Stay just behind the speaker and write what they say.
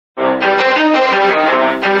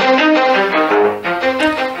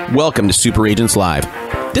Welcome to Super Agents Live.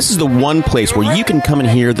 This is the one place where you can come and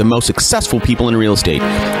hear the most successful people in real estate.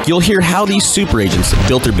 You'll hear how these super agents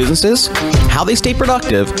built their businesses, how they stay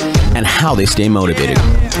productive, and how they stay motivated.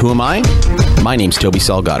 Who am I? My name's Toby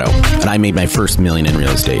Salgado, and I made my first million in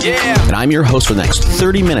real estate. And I'm your host for the next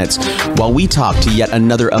 30 minutes while we talk to yet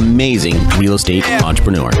another amazing real estate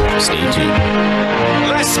entrepreneur. Stay tuned.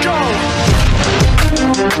 Let's go!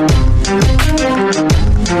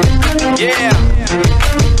 Yeah!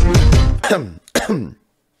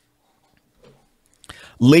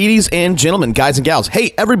 Ladies and gentlemen, guys and gals,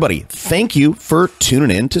 hey, everybody, thank you for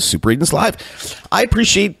tuning in to Super Agents Live. I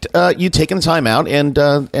appreciate you taking the time out, and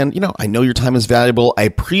you know, I know your time is valuable. I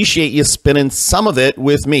appreciate you spending some of it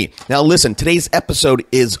with me. Now, listen, today's episode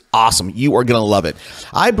is awesome. You are going to love it.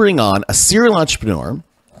 I bring on a serial entrepreneur.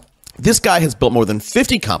 This guy has built more than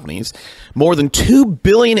 50 companies, more than $2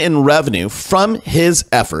 billion in revenue from his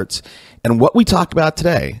efforts. And what we talk about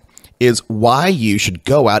today is why you should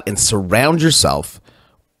go out and surround yourself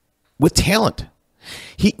with talent.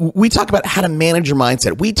 We talk about how to manage your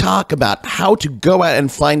mindset. We talk about how to go out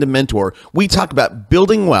and find a mentor. We talk about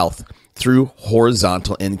building wealth through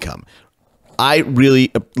horizontal income. I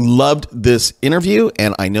really loved this interview,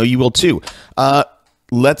 and I know you will too.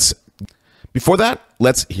 Before that,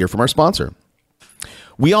 let's hear from our sponsor.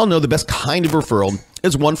 We all know the best kind of referral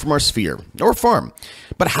is one from our sphere or firm.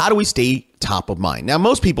 But how do we stay top of mind? Now,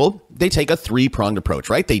 most people, they take a three-pronged approach,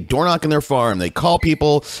 right? They door knock in their farm, they call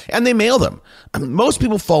people, and they mail them. Most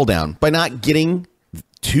people fall down by not getting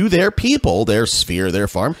to their people, their sphere, their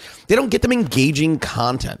farm. They don't get them engaging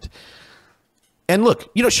content. And look,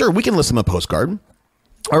 you know, sure, we can list them a postcard,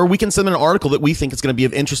 or we can send them an article that we think is going to be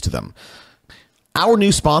of interest to them. Our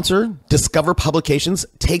new sponsor, Discover Publications,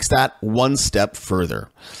 takes that one step further.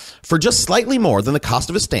 For just slightly more than the cost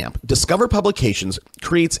of a stamp, Discover Publications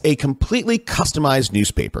creates a completely customized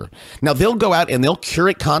newspaper. Now, they'll go out and they'll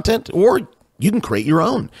curate content, or you can create your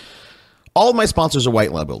own. All of my sponsors are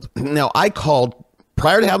white labeled. Now,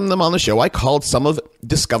 prior to having them on the show, I called some of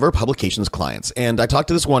Discover Publications clients, and I talked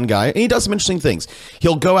to this one guy, and he does some interesting things.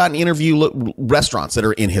 He'll go out and interview restaurants that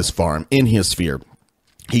are in his farm, in his sphere.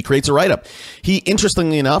 He creates a write-up. He,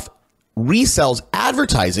 interestingly enough, resells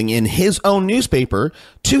advertising in his own newspaper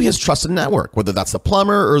to his trusted network, whether that's the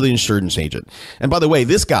plumber or the insurance agent. And by the way,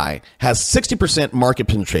 this guy has 60% market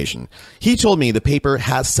penetration. He told me the paper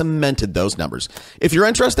has cemented those numbers. If you're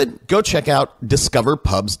interested, go check out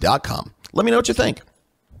discoverpubs.com. Let me know what you think.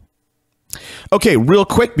 Okay, real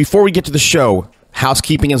quick, before we get to the show,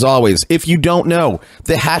 housekeeping as always. If you don't know,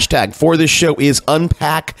 the hashtag for this show is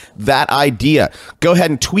Unpack That Idea. Go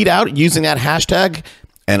ahead and tweet out using that hashtag,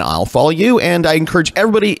 and I'll follow you. And I encourage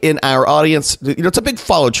everybody in our audience, you know, it's a big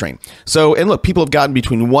follow train. So, and look, people have gotten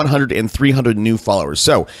between 100 and 300 new followers.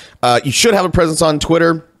 So you should have a presence on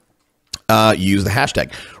Twitter. Use the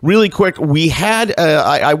hashtag. Really quick, we had,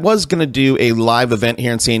 I was going to do a live event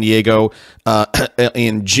here in San Diego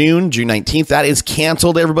in June 19th. That is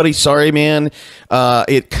canceled, everybody. Sorry, man.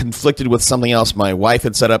 It conflicted with something else my wife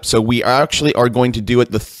had set up. So we actually are going to do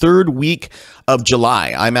it the third week of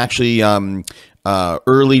July. I'm actually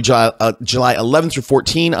early July 11th through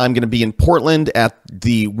 14. I'm going to be in Portland at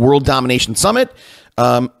the World Domination Summit.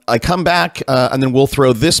 I come back and then we'll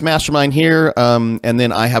throw this mastermind here. And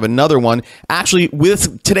then I have another one actually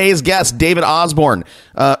with today's guest, David Osborn.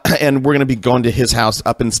 And we're going to be going to his house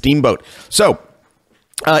up in Steamboat. So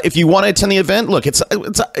if you want to attend the event, look, we're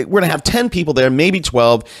going to have 10 people there, maybe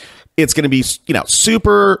 12. It's going to be, you know, it's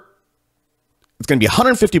going to be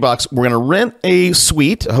 $150. We're going to rent a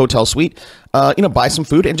suite, a hotel suite, you know, buy some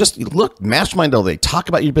food and just look, mastermind all day, talk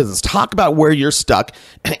about your business, talk about where you're stuck.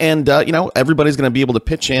 And, you know, everybody's going to be able to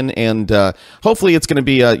pitch in, and hopefully it's going to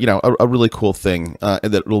be, you know, a really cool thing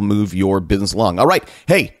that will move your business along. All right.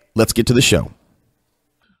 Hey, let's get to the show.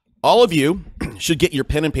 All of you should get your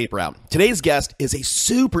pen and paper out. Today's guest is a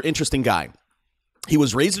super interesting guy. He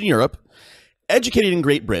was raised in Europe, educated in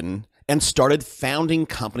Great Britain, and started founding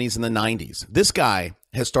companies in the 90s. This guy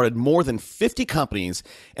has started more than 50 companies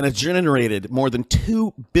and has generated more than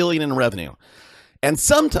 $2 billion in revenue. And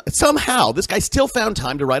somehow this guy still found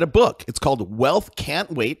time to write a book. It's called Wealth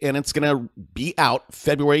Can't Wait, and it's going to be out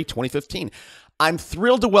February 2015. I'm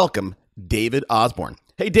thrilled to welcome David Osborn.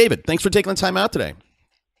 Hey, David, thanks for taking the time out today.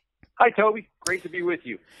 Hi, Toby. Great to be with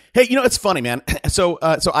you. Hey, you know, it's funny, man. So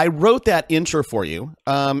I wrote that intro for you.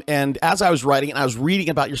 And as I was writing it, and I was reading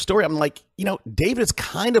about your story, I'm like, you know, David is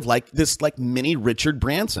kind of like this, like mini Richard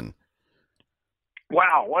Branson.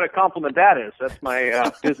 Wow, what a compliment that is. That's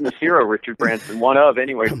my business hero, Richard Branson. One of,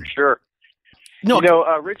 anyway, for sure. No, you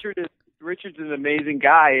know, Richard's an amazing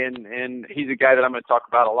guy, and he's a guy that I'm going to talk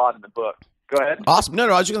about a lot in the book. Go ahead. Awesome. No,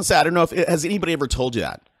 I was just going to say, I don't know if has anybody ever told you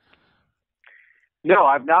that? No,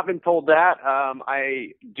 I've not been told that.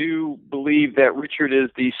 I do believe that Richard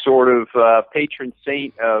is the sort of patron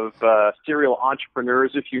saint of serial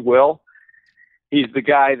entrepreneurs, if you will. He's the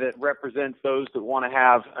guy that represents those that want to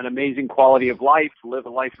have an amazing quality of life, live a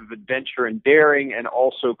life of adventure and daring, and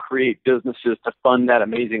also create businesses to fund that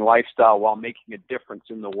amazing lifestyle while making a difference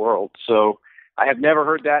in the world. So I have never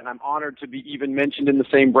heard that, and I'm honored to be even mentioned in the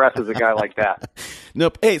same breath as a guy like that.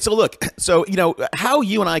 Nope. Hey, so look, so, how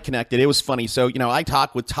you and I connected, it was funny. So, I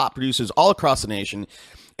talk with top producers all across the nation,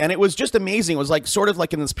 and it was just amazing. It was like sort of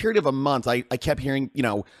like in this period of a month, I kept hearing,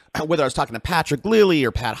 whether I was talking to Patrick Lilly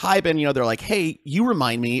or Pat Hyben, they're like, hey, you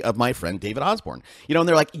remind me of my friend David Osborn, and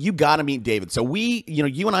they're like, you got to meet David. So we,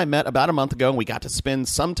 you and I met about a month ago, and we got to spend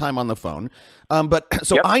some time on the phone. Yep.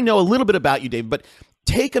 I know a little bit about you, David, but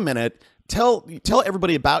take a minute. Tell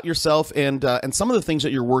everybody about yourself and some of the things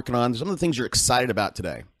that you're working on, some of the things you're excited about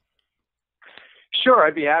today. Sure,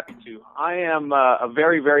 I'd be happy to. I am a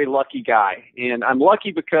very, very lucky guy, and I'm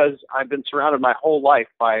lucky because I've been surrounded my whole life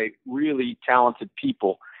by really talented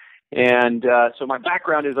people. And so my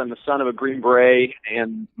background is I'm the son of a Green Beret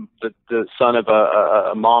and the son of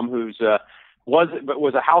a mom who's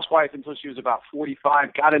was a housewife until she was about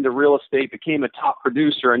 45, got into real estate, became a top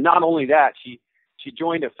producer, and not only that, she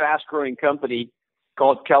joined a fast-growing company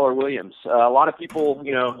called Keller Williams. A lot of people,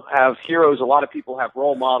 have heroes. A lot of people have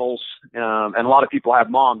role models, and a lot of people have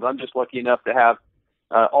moms. I'm just lucky enough to have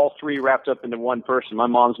all three wrapped up into one person. My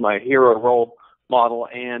mom's my hero role model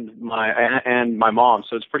and my mom,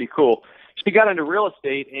 so it's pretty cool. She got into real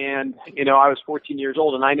estate, and I was 14 years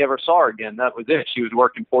old, and I never saw her again. That was it. She was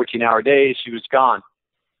working 14-hour days. She was gone.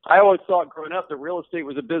 I always thought growing up that real estate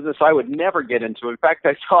was a business I would never get into. In fact,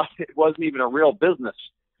 I thought it wasn't even a real business.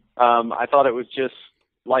 I thought it was just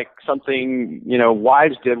like something,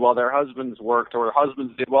 wives did while their husbands worked, or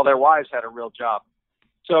husbands did while their wives had a real job.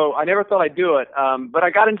 So I never thought I'd do it. But I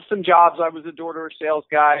got into some jobs. I was a door-to-door sales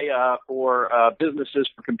guy for businesses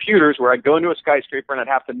for computers, where I'd go into a skyscraper and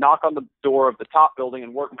I'd have to knock on the door of the top building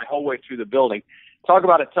and work my whole way through the building. Talk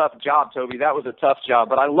about a tough job, Toby. That was a tough job,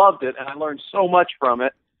 but I loved it, and I learned so much from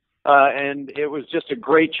it. And it was just a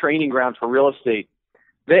great training ground for real estate.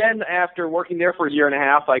 Then after working there for a year and a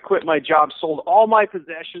half, I quit my job, sold all my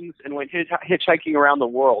possessions, and went hitchhiking around the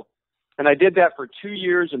world. And I did that for 2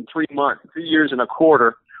 years and 3 months, 3 years and a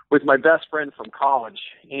quarter, with my best friend from college.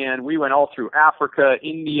 And we went all through Africa,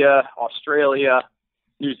 India, Australia,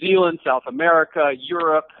 New Zealand, South America,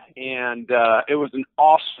 Europe, and it was an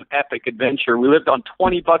awesome, epic adventure. We lived on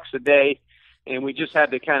 $20 a day, and we just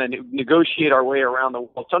had to kind of negotiate our way around the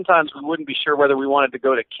world. Sometimes we wouldn't be sure whether we wanted to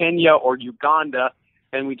go to Kenya or Uganda,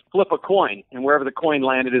 and we'd flip a coin, and wherever the coin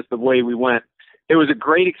landed is the way we went. It was a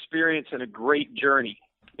great experience and a great journey.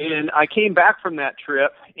 And I came back from that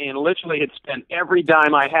trip and literally had spent every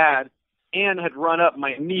dime I had and had run up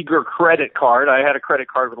my meager credit card. I had a credit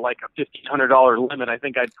card with like a $1,500 limit. I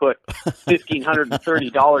think I'd put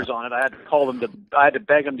 $1,530 on it. I had to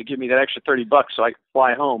beg them to give me that extra $30 so I could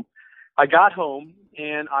fly home. I got home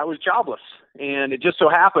and I was jobless. And it just so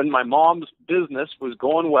happened my mom's business was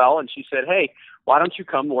going well, and she said, hey, why don't you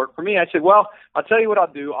come work for me? I said, well, I'll tell you what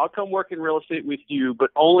I'll do. I'll come work in real estate with you, but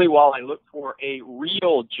only while I look for a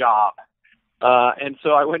real job. And so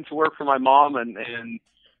I went to work for my mom, and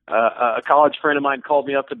a college friend of mine called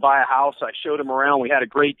me up to buy a house. I showed him around. We had a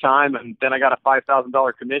great time, and then I got a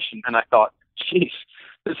 $5,000 commission, and I thought, geez,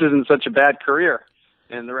 this isn't such a bad career.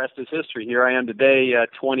 And the rest is history. Here I am today,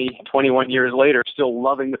 21 years later, still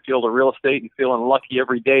loving the field of real estate and feeling lucky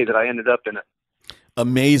every day that I ended up in it.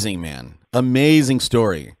 Amazing, man. Amazing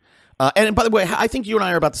story. And by the way, I think you and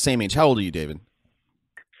I are about the same age. How old are you, David?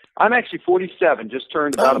 I'm actually 47, just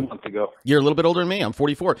turned about a month ago. You're a little bit older than me. I'm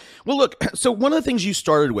 44. Well, look, so one of the things you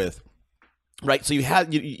started with, right? So you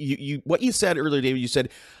had you what you said earlier, David, you said,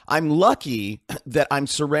 I'm lucky that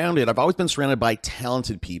I've always been surrounded by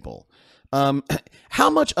talented people. How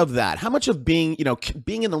much of that, how much of being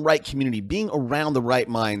in the right community, being around the right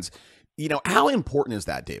minds, how important is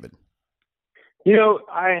that, David?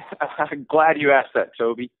 I'm glad you asked that,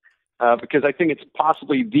 Toby, because I think it's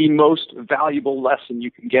possibly the most valuable lesson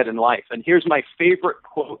you can get in life. And here's my favorite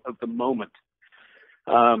quote of the moment.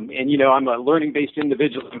 I'm a learning-based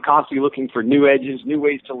individual. I'm constantly looking for new edges, new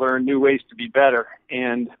ways to learn, new ways to be better.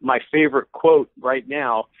 And my favorite quote right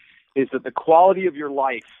now is that the quality of your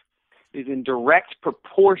life is in direct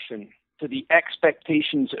proportion to the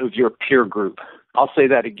expectations of your peer group. I'll say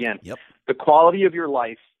that again. Yep. The quality of your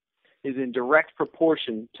life is in direct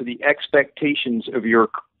proportion to the expectations of your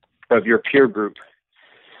peer group.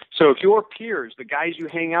 So if your peers, the guys you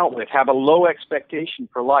hang out with, have a low expectation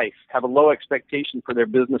for life, have a low expectation for their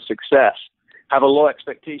business success, have a low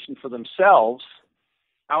expectation for themselves,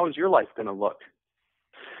 how is your life going to look?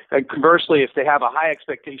 And conversely, if they have a high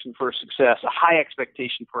expectation for success, a high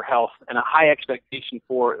expectation for health, and a high expectation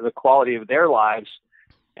for the quality of their lives,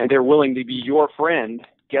 and they're willing to be your friend,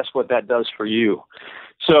 guess what that does for you?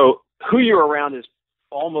 So who you're around is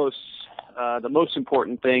almost the most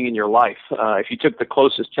important thing in your life. If you took the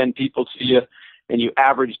closest 10 people to you and you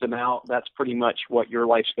averaged them out, that's pretty much what your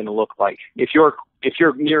life's going to look like. If your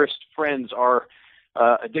nearest friends are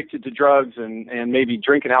addicted to drugs and maybe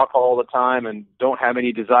drinking alcohol all the time and don't have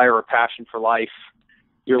any desire or passion for life,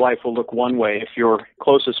 your life will look one way. If your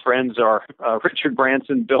closest friends are Richard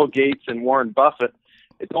Branson, Bill Gates, and Warren Buffett,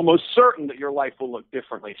 it's almost certain that your life will look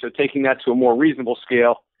differently. So taking that to a more reasonable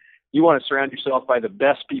scale, you want to surround yourself by the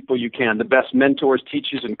best people you can, the best mentors,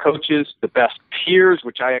 teachers, and coaches, the best peers,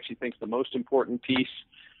 which I actually think is the most important piece,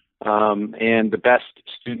 and the best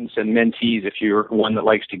students and mentees if you're one that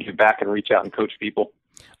likes to give back and reach out and coach people.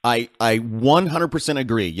 I 100%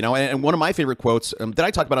 agree. You know, and one of my favorite quotes that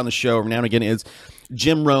I talk about on the show every now and again is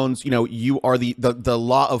Jim Rohn's, you know, you are the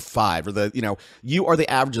law of five, or you are the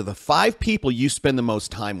average of the 5 people you spend the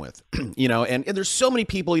most time with. You know, and there's so many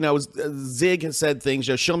people, you know, Zig has said things,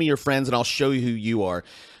 just show me your friends and I'll show you who you are.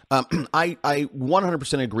 I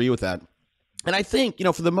 100% agree with that. And I think, you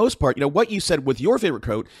know, for the most part, you know, what you said with your favorite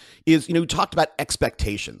quote is, you know, you talked about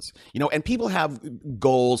expectations, you know, and people have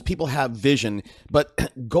goals, people have vision,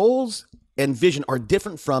 but goals and vision are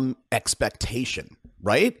different from expectation,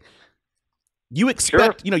 right? You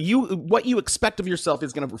expect, Sure. you know, what you expect of yourself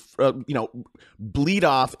is going to, you know, bleed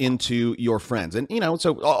off into your friends. And, you know,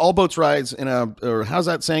 so all boats rise or how's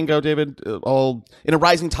that saying go, David? All in a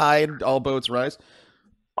rising tide, all boats rise.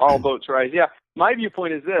 All boats rise. Yeah. My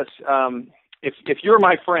viewpoint is this. If you're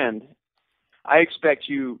my friend, I expect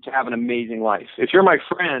you to have an amazing life. If you're my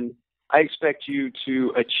friend, I expect you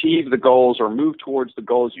to achieve the goals or move towards the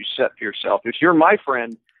goals you set for yourself. If you're my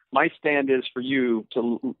friend, my stand is for you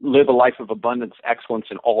to live a life of abundance,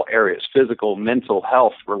 excellence in all areas: physical, mental,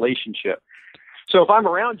 health, relationship. So if I'm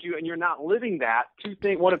around you and you're not living that,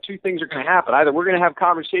 one of two things are going to happen. Either we're going to have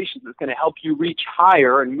conversations that's going to help you reach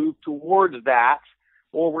higher and move towards that,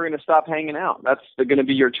 or we're going to stop hanging out. That's going to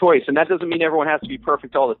be your choice. And that doesn't mean everyone has to be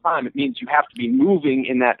perfect all the time. It means you have to be moving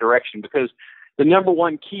in that direction, because the number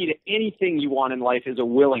one key to anything you want in life is a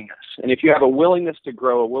willingness. And if you have a willingness to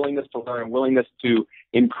grow, a willingness to learn, a willingness to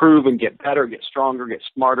improve and get better, get stronger, get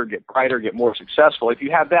smarter, get brighter, get more successful, if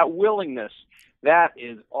you have that willingness, that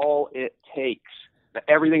is all it takes.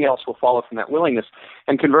 Everything else will follow from that willingness.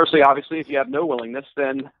 And conversely, obviously, if you have no willingness,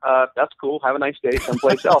 then that's cool. Have a nice day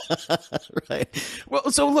someplace else. Right. Well,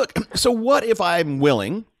 so look, so what if I'm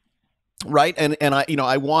willing, right? And I, you know,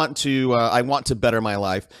 I want to better my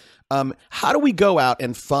life. How do we go out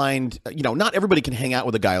and find, you know, not everybody can hang out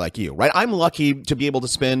with a guy like you, right? I'm lucky to be able to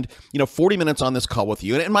spend, you know, 40 minutes on this call with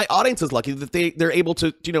you. And my audience is lucky that they're able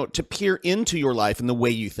to, you know, to peer into your life and the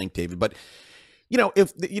way you think, David. But you know,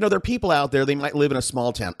 if, you know, there are people out there, they might live in a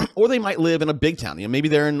small town or they might live in a big town. You know, maybe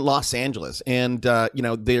they're in Los Angeles and, you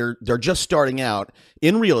know, they're just starting out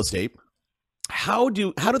in real estate. How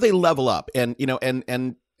do they level up and, you know,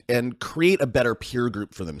 and create a better peer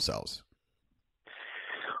group for themselves?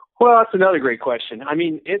 Well, that's another great question. I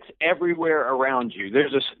mean, it's everywhere around you.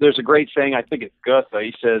 There's a great saying, I think it's Goethe.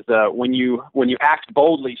 He says, when you act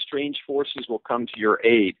boldly, strange forces will come to your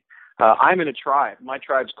aid. I'm in a tribe. My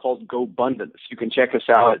tribe's called GoBundance. You can check us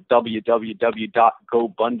out at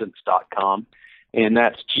www.gobundance.com, and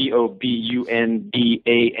that's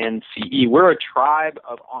GOBUNDANCE. We're a tribe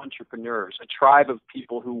of entrepreneurs, a tribe of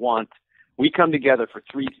people we come together for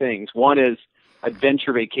 3 things. One is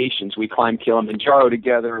adventure vacations. We climb Kilimanjaro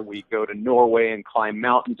together. We go to Norway and climb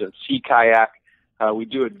mountains and sea kayak. We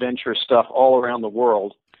do adventure stuff all around the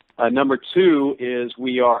world. Number 2 is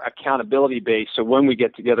we are accountability based. So when we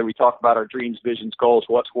get together, we talk about our dreams, visions, goals,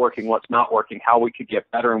 what's working, what's not working, how we could get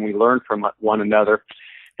better, and we learn from one another.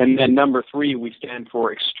 And then number 3, we stand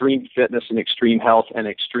for extreme fitness and extreme health and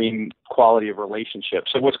extreme quality of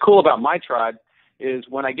relationships. So what's cool about my tribe is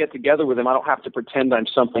when I get together with them, I don't have to pretend I'm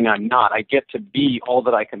something I'm not. I get to be all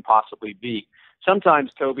that I can possibly be.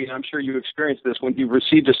 Sometimes, Toby, and I'm sure you experienced this, when you've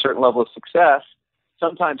received a certain level of success,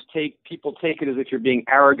 sometimes people take it as if you're being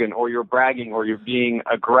arrogant or you're bragging or you're being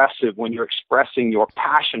aggressive when you're expressing your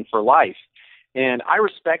passion for life. And I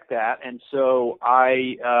respect that. And so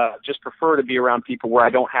I just prefer to be around people where I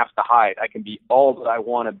don't have to hide. I can be all that I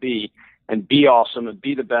want to be and be awesome and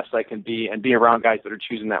be the best I can be and be around guys that are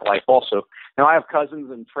choosing that life also. Now, I have cousins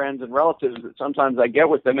and friends and relatives that sometimes I get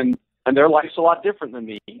with them, and and their life's a lot different than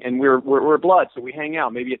me, and we're blood, so we hang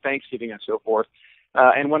out, maybe at Thanksgiving and so forth.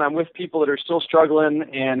 And when I'm with people that are still struggling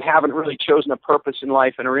and haven't really chosen a purpose in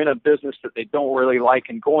life and are in a business that they don't really like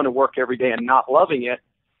and going to work every day and not loving it,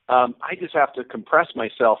 I just have to compress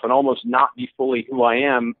myself and almost not be fully who I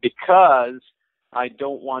am because I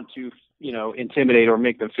don't want to, intimidate or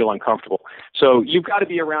make them feel uncomfortable. So you've got to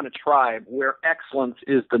be around a tribe where excellence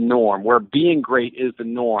is the norm, where being great is the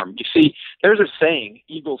norm. You see, there's a saying,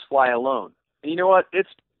 eagles fly alone. And you know what?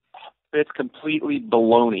 It's completely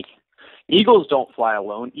baloney. Eagles don't fly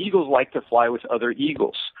alone. Eagles like to fly with other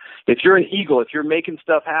eagles. If you're an eagle, if you're making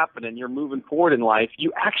stuff happen and you're moving forward in life,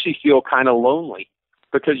 you actually feel kind of lonely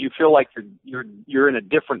because you feel like you're in a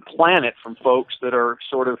different planet from folks that are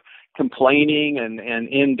sort of complaining and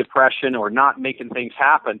in depression or not making things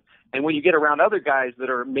happen. And when you get around other guys that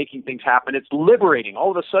are making things happen, it's liberating.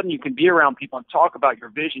 All of a sudden you can be around people and talk about your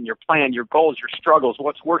vision, your plan, your goals, your struggles,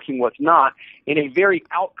 what's working, what's not, in a very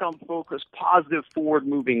outcome-focused, positive,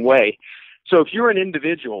 forward-moving way. So if you're an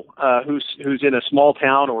individual who's in a small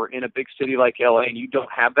town or in a big city like LA and you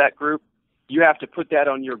don't have that group, you have to put that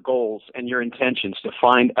on your goals and your intentions to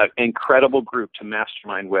find an incredible group to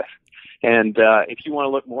mastermind with. And if you want to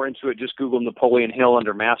look more into it, just Google Napoleon Hill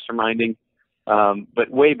under masterminding.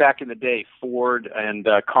 But way back in the day, Ford and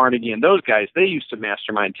Carnegie and those guys, they used to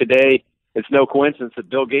mastermind. Today, it's no coincidence that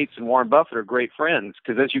Bill Gates and Warren Buffett are great friends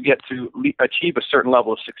because as you get to achieve a certain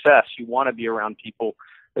level of success, you want to be around people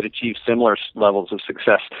that achieve similar levels of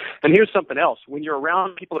success. And here's something else. When you're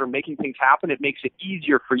around people that are making things happen, it makes it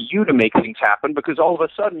easier for you to make things happen because all of a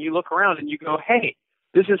sudden you look around and you go, hey,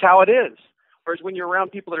 this is how it is. Whereas when you're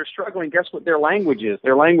around people that are struggling, guess what their language is?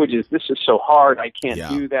 Their language is, this is so hard, I can't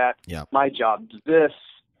do that. Yeah. My job's this.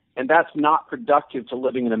 And that's not productive to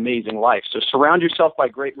living an amazing life. So surround yourself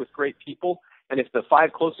with great people. And if the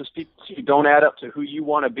 5 closest people to you don't add up to who you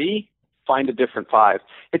want to be, find a different 5.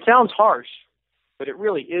 It sounds harsh, but it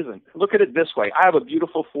really isn't. Look at it this way. I have a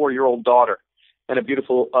beautiful 4-year-old daughter and a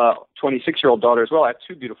beautiful 26-year-old daughter as well. I have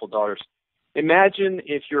 2 beautiful daughters. Imagine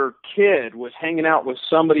if your kid was hanging out with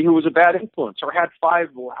somebody who was a bad influence or had 5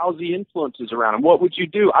 lousy influences around him. What would you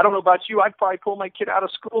do? I don't know about you. I'd probably pull my kid out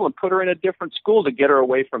of school and put her in a different school to get her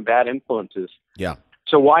away from bad influences. Yeah.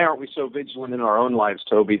 So why aren't we so vigilant in our own lives,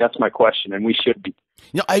 Toby? That's my question, and we should be.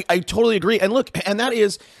 I totally agree. And look, and that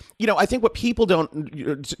is, I think what people don't,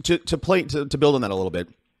 to build on that a little bit,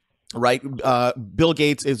 right? Bill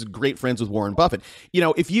Gates is great friends with Warren Buffett.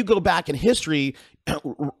 If you go back in history,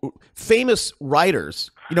 famous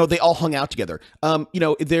writers, they all hung out together.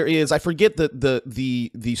 There is, I forget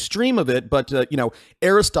the stream of it, but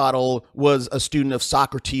Aristotle was a student of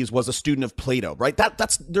Socrates, was a student of Plato, right?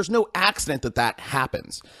 There's no accident that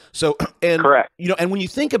happens. So, and correct. And when you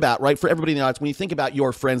think about, right, for everybody in the audience, when you think about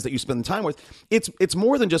your friends that you spend time with, it's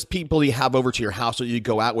more than just people you have over to your house or you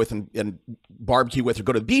go out with and barbecue with or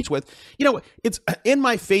go to the beach with. It's in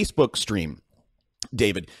my Facebook stream,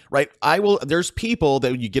 David, right? There's people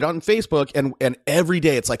that you get on Facebook and every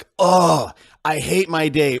day it's like, oh, I hate my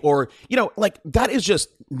day. Or, like that is just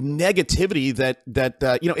negativity that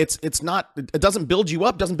it's not, it doesn't build you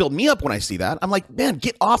up, doesn't build me up when I see that. I'm like, man,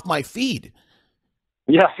 get off my feed.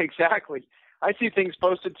 Yeah, exactly. I see things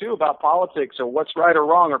posted too about politics or what's right or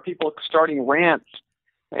wrong or people starting rants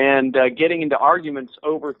and getting into arguments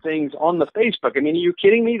over things on the Facebook. I mean, are you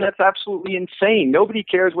kidding me? That's absolutely insane. Nobody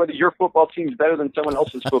cares whether your football team is better than someone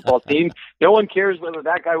else's football team. No one cares whether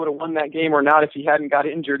that guy would have won that game or not if he hadn't got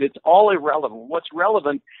injured. It's all irrelevant. What's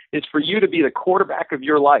relevant is for you to be the quarterback of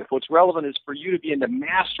your life. What's relevant is for you to be in the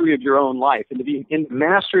mastery of your own life. And to be in the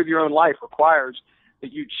mastery of your own life requires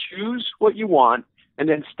that you choose what you want and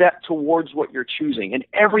then step towards what you're choosing. And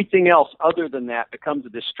everything else other than that becomes a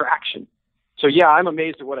distraction. So, yeah, I'm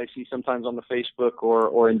amazed at what I see sometimes on the Facebook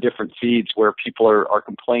or in different feeds where people are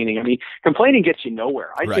complaining. I mean, complaining gets you nowhere.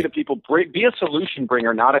 I say to people, be a solution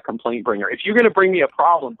bringer, not a complaint bringer. If you're going to bring me a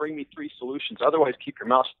problem, bring me 3 solutions. Otherwise, keep your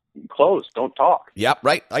mouth closed. Don't talk. Yeah,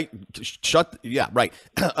 right. Yeah, right.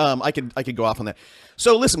 I could go off on that.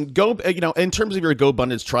 So listen, in terms of your Go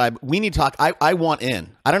Abundance tribe, we need to talk. I want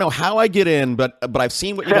in. I don't know how I get in, but I've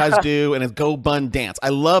seen what you guys do, and it's Go Bun Dance. I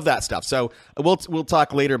love that stuff. So we'll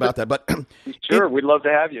talk later about that. But sure, we'd love to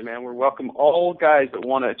have you, man. We're welcome all guys that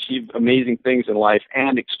want to achieve amazing things in life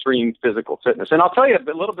and extreme physical fitness. And I'll tell you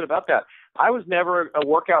a little bit about that. I was never a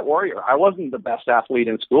workout warrior. I wasn't the best athlete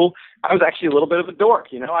in school. I was actually a little bit of a dork.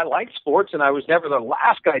 I liked sports, and I was never the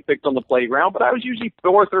last guy picked on the playground, but I was usually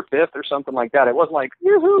fourth or fifth or something like that. It wasn't like,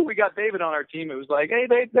 woohoo, we got David on our team. It was like, hey,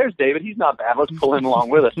 there's David. He's not bad. Let's pull him along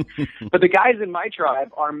with us. But the guys in my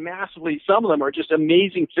tribe are massively, some of them are just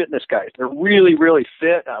amazing fitness guys. They're really, really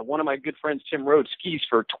fit. One of my good friends, Tim Rhodes, skis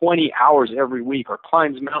for 20 hours every week or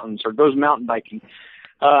climbs mountains or goes mountain biking.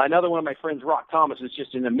 Another one of my friends, Rock Thomas, is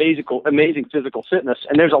just an amazing physical fitness,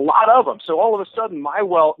 and there's a lot of them. So all of a sudden,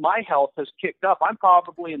 my health has kicked up. I'm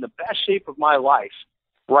probably in the best shape of my life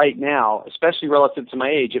right now, especially relative to my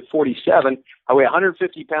age. At 47, I weigh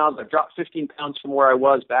 150 pounds. I've dropped 15 pounds from where I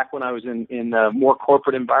was back when I was in a more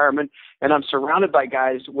corporate environment, and I'm surrounded by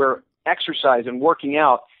guys where exercise and working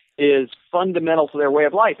out is fundamental to their way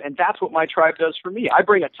of life, and that's what my tribe does for me. I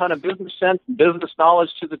bring a ton of business sense and business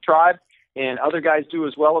knowledge to the tribe, and other guys do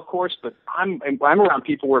as well, of course, but I'm around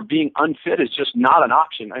people where being unfit is just not an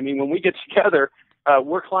option. I mean, when we get together,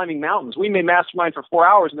 we're climbing mountains. We may mastermind for 4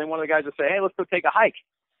 hours, and then one of the guys will say, hey, let's go take a hike.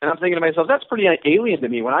 And I'm thinking to myself, that's pretty alien to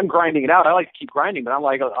me. When I'm grinding it out, I like to keep grinding, but I'm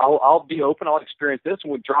like, I'll be open, I'll experience this,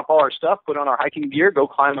 and we'll drop all our stuff, put on our hiking gear, go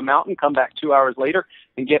climb a mountain, come back 2 hours later,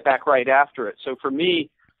 and get back right after it. So for me,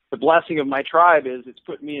 the blessing of my tribe is it's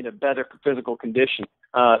put me in a better physical condition.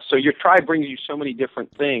 So your tribe brings you so many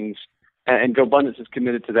different things, and GoBundance is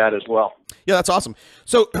committed to that as well. Yeah, that's awesome.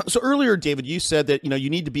 So earlier, David, you said that you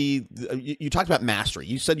need to be. You talked about mastery.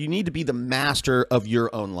 You said you need to be the master of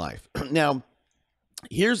your own life. Now,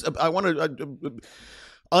 I want to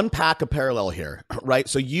unpack a parallel here, right?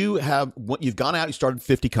 So you've gone out, you started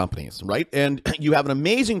 50 companies, right? And you have an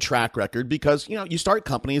amazing track record because, you start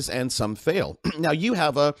companies and some fail. Now you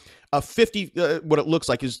have a 50, what it looks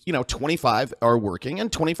like is, 25 are working and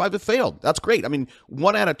 25 have failed. That's great. I mean,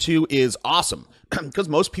 1 out of 2 is awesome because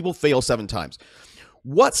most people fail 7 times.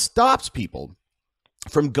 What stops people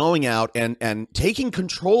from going out and taking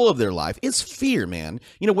control of their life is fear, man.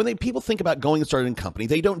 When people think about going and starting a company,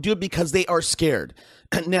 they don't do it because they are scared.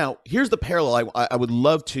 Now, here's the parallel I would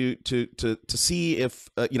love to see if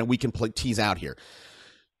we can tease out here.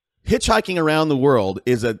 Hitchhiking around the world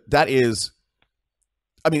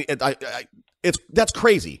that's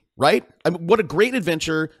crazy, right? I mean, what a great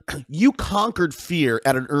adventure. You conquered fear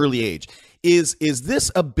at an early age. Is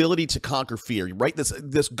this ability to conquer fear, right?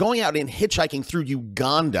 This going out and hitchhiking through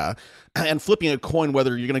Uganda and flipping a coin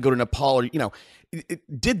whether you're going to go to Nepal or,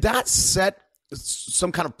 did that set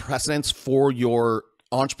some kind of precedence for your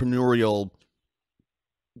entrepreneurial,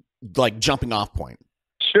 jumping off point?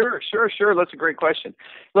 Sure. That's a great question.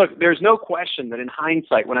 Look, there's no question that in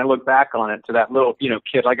hindsight, when I look back on it to that little,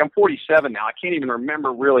 kid, I'm 47 now. I can't even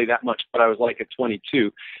remember really that much what I was like at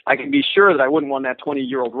 22. I can be sure that I wouldn't want that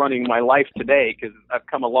 20-year-old running my life today because I've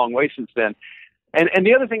come a long way since then. And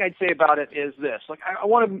the other thing I'd say about it is this. I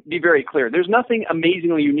want to be very clear. There's nothing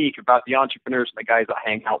amazingly unique about the entrepreneurs and the guys I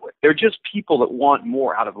hang out with. They're just people that want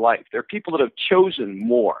more out of life. They're people that have chosen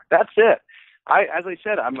more. That's it. As I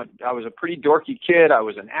said, I was a pretty dorky kid. I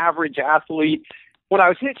was an average athlete. When I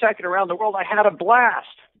was hitchhiking around the world, I had a blast,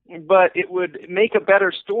 but it would make a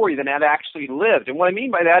better story than I'd actually lived. And what I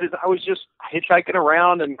mean by that is I was just hitchhiking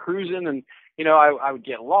around and cruising, and I would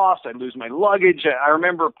get lost. I'd lose my luggage. I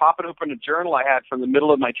remember popping open a journal I had from the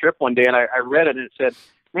middle of my trip one day, and I read it, and it said,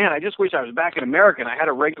 man, I just wish I was back in America and I had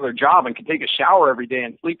a regular job and could take a shower every day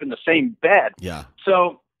and sleep in the same bed. Yeah.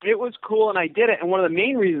 So it was cool, and I did it. And one of the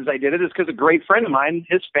main reasons I did it is because a great friend of mine,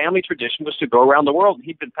 his family tradition was to go around the world, and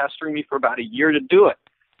he'd been pestering me for about a year to do it.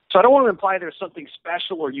 So I don't want to imply there's something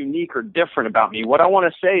special or unique or different about me. What I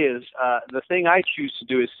want to say is the thing I choose to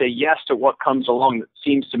do is say yes to what comes along that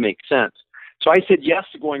seems to make sense. So I said yes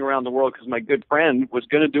to going around the world because my good friend was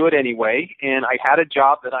going to do it anyway, and I had a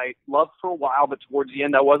job that I loved for a while, but towards the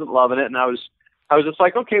end I wasn't loving it, and I was just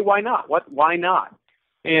like, okay, why not? Why not?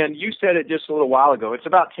 And you said it just a little while ago. It's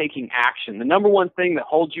about taking action. The number one thing that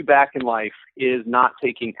holds you back in life is not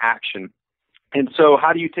taking action. And so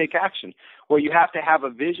how do you take action? Well, you have to have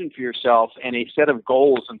a vision for yourself and a set of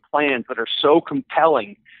goals and plans that are so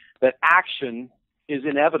compelling that action is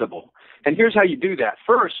inevitable. And here's how you do that.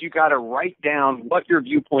 First, you got to write down what your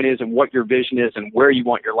viewpoint is and what your vision is and where you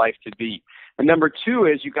want your life to be. And number two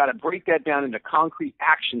is you got to break that down into concrete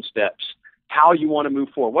action steps, how you want to move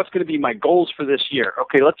forward. What's going to be my goals for this year?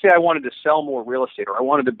 Okay, let's say I wanted to sell more real estate, or I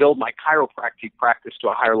wanted to build my chiropractic practice to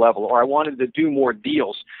a higher level, or I wanted to do more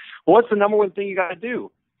deals. Well, what's the number one thing you got to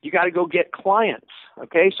do? You got to go get clients.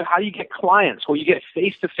 Okay, so how do you get clients? Well, you get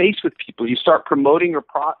face-to-face with people. You start promoting your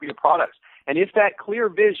products. And if that clear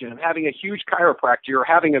vision of having a huge chiropractor or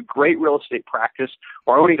having a great real estate practice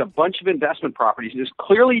or owning a bunch of investment properties is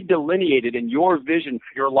clearly delineated in your vision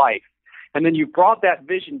for your life, and then you brought that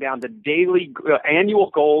vision down to daily, annual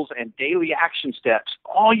goals and daily action steps,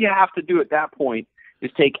 all you have to do at that point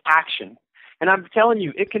is take action. And I'm telling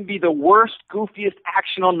you, it can be the worst, goofiest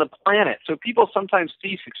action on the planet. So people sometimes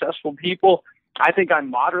see successful people. I think I'm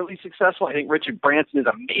moderately successful. I think Richard Branson is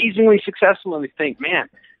amazingly successful, and they think, man,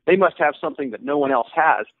 they must have something that no one else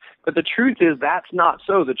has. But the truth is that's not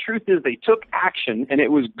so. The truth is they took action, and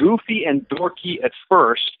it was goofy and dorky at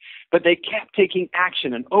first, but they kept taking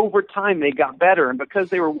action, and over time they got better. And because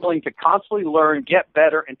they were willing to constantly learn, get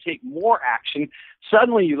better, and take more action,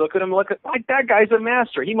 suddenly you look at them, like that guy's a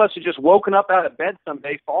master. He must have just woken up out of bed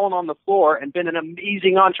someday, fallen on the floor, and been an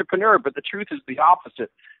amazing entrepreneur. But the truth is the opposite.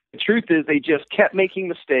 The truth is they just kept making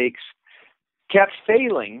mistakes, kept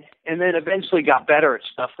failing, and then eventually got better at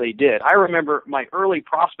stuff they did. I remember my early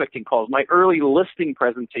prospecting calls, my early listing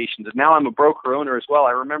presentations, and now I'm a broker owner as well.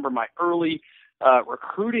 I remember my early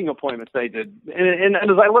recruiting appointments they did. And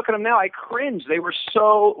as I look at them now, I cringe. They were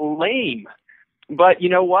so lame. But you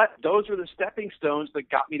know what? Those were the stepping stones that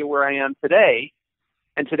got me to where I am today.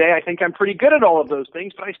 And today I think I'm pretty good at all of those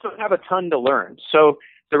things, but I still have a ton to learn. So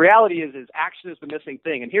the reality is action is the missing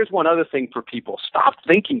thing. And here's one other thing for people. Stop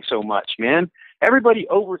thinking so much, man. Everybody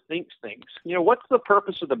overthinks things. You know, what's the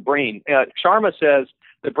purpose of the brain? Sharma says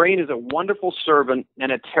the brain is a wonderful servant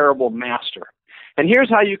and a terrible master. And here's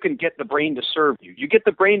how you can get the brain to serve you. You get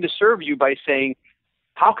the brain to serve you by saying,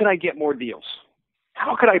 how can I get more deals?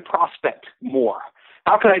 How could I prospect more?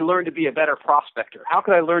 How can I learn to be a better prospector? How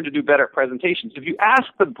can I learn to do better presentations? If you ask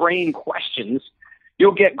the brain questions,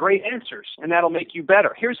 you'll get great answers, and that'll make you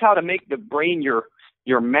better. Here's how to make the brain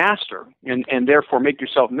your master and therefore make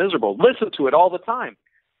yourself miserable. Listen to it all the time.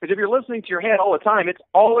 Because if you're listening to your head all the time, it's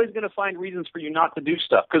always going to find reasons for you not to do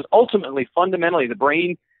stuff. Because ultimately, fundamentally, the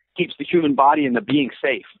brain keeps the human body and the being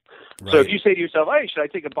safe. Right. So if you say to yourself, hey, should I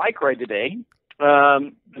take a bike ride today?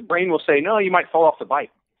 The brain will say, no, you might fall off the bike.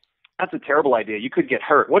 That's a terrible idea. You could get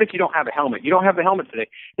hurt. What if you don't have a helmet? You don't have the helmet today.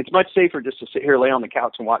 It's much safer just to sit here, lay on the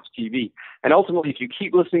couch, and watch TV. And ultimately, if you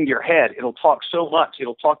keep listening to your head, it'll talk so much,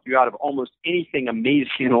 it'll talk you out of almost anything amazing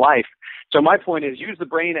in life. So my point is, use the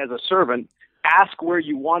brain as a servant. Ask where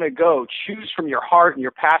you want to go. Choose from your heart and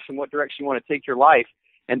your passion what direction you want to take your life,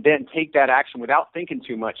 and then take that action without thinking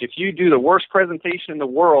too much. If you do the worst presentation in the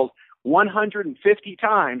world 150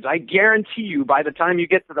 times, I guarantee you by the time you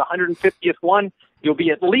get to the 150th one, you'll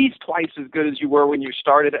be at least twice as good as you were when you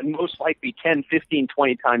started, and most likely 10, 15,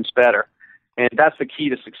 20 times better. And that's the key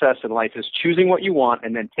to success in life, is choosing what you want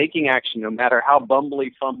and then taking action, no matter how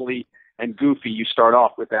bumbly, fumbly, and goofy you start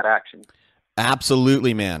off with that action.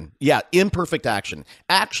 Absolutely, man. Yeah, imperfect action.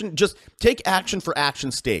 Action, just take action for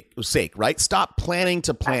action's sake, right? Stop planning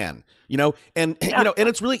to plan. And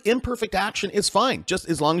it's really imperfect action is fine, just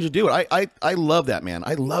as long as you do it. I love that, man.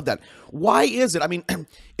 I love that. Why is it? I mean,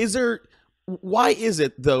 why is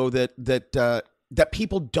it though that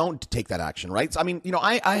people don't take that action, right? So, I mean,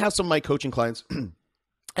 I have some of my coaching clients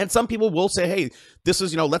and some people will say, hey, this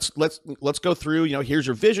is, let's go through, here's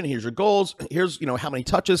your vision, here's your goals, here's, how many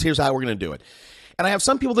touches, here's how we're going to do it. And I have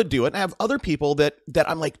some people that do it, and I have other people that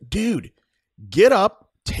I'm like, dude, get up,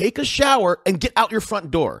 take a shower, and get out your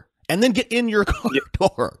front door, and then get in your car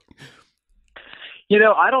door.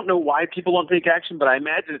 I don't know why people don't take action, but I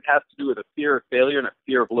imagine it has to do with a fear of failure and a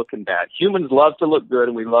fear of looking bad. Humans love to look good,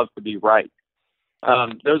 and we love to be right.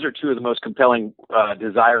 Those are two of the most compelling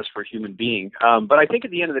desires for a human being. But I think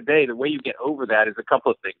at the end of the day, the way you get over that is a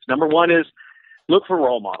couple of things. Number one is look for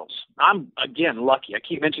role models. I'm, again, lucky. I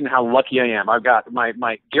keep mentioning how lucky I am. I've got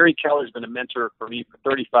my Gary Keller's been a mentor for me for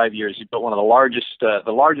 35 years. He built one of the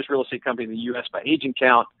largest real estate company in the U.S. by agent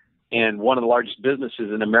count, and one of the largest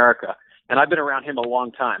businesses in America. And I've been around him a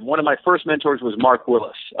long time. One of my first mentors was Mark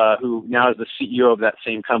Willis, who now is the CEO of that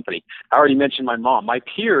same company. I already mentioned my mom. My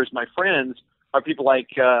peers, my friends, are people like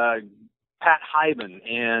Pat Hyben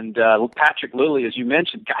and Patrick Lilly, as you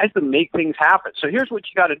mentioned, guys that make things happen. So here's what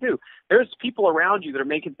you got to do. There's people around you that are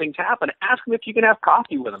making things happen. Ask them if you can have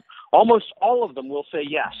coffee with them. Almost all of them will say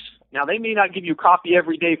yes. Now, they may not give you coffee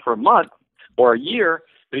every day for a month or a year,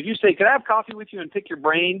 but if you say, can I have coffee with you and pick your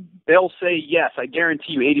brain, they'll say yes. I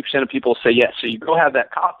guarantee you 80% of people say yes. So you go have that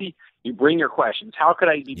coffee, you bring your questions. How could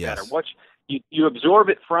I be better? You absorb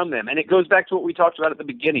it from them. And it goes back to what we talked about at the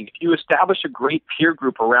beginning. If you establish a great peer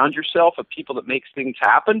group around yourself of people that makes things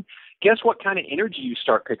happen, guess what kind of energy you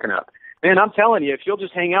start picking up? Man, I'm telling you, if you'll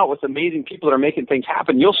just hang out with amazing people that are making things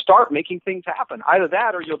happen, you'll start making things happen. Either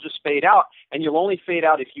that or you'll just fade out, and you'll only fade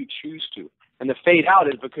out if you choose to. And the fade out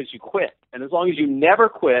is because you quit. And as long as you never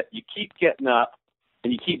quit, you keep getting up,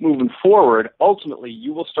 and you keep moving forward, ultimately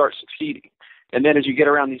you will start succeeding. And then as you get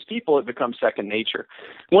around these people, it becomes second nature.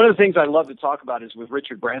 One of the things I love to talk about is with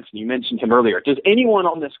Richard Branson. You mentioned him earlier. Does anyone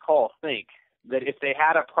on this call think that if they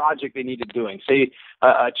had a project they needed doing, say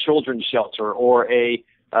a children's shelter or a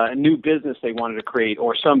new business they wanted to create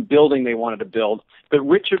or some building they wanted to build, that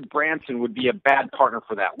Richard Branson would be a bad partner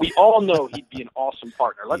for that? We all know he'd be an awesome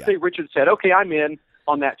partner. Let's say Richard said, okay, I'm in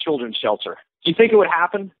on that children's shelter. Do you think it would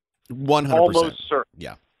happen? 100%. Almost certain.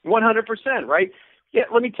 Yeah. 100%, right? Yeah,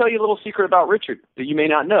 let me tell you a little secret about Richard that you may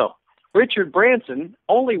not know. Richard Branson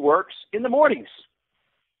only works in the mornings.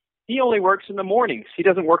 He only works in the mornings. He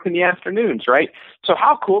doesn't work in the afternoons, right? So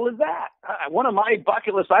how cool is that? One of my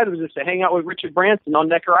bucket list items is to hang out with Richard Branson on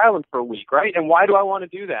Necker Island for a week, right? And why do I want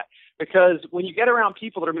to do that? Because when you get around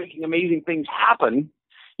people that are making amazing things happen,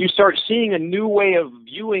 you start seeing a new way of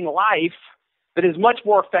viewing life that is much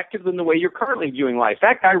more effective than the way you're currently viewing life.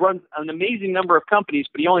 That guy runs an amazing number of companies,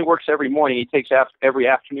 but he only works every morning. He takes every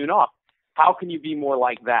afternoon off. How can you be more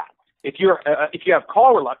like that? If you have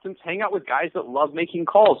call reluctance, hang out with guys that love making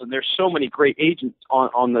calls, and there's so many great agents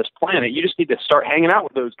on this planet. You just need to start hanging out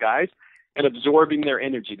with those guys and absorbing their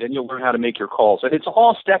energy. Then you'll learn how to make your calls. And it's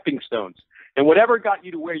all stepping stones. And whatever got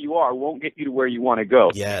you to where you are won't get you to where you want to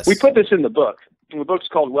go. Yes. We put this in the book. The book's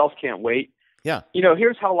called Wealth Can't Wait. Yeah. You know,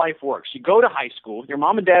 here's how life works. You go to high school. Your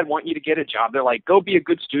mom and dad want you to get a job. They're like, go be a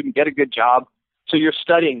good student, get a good job. So you're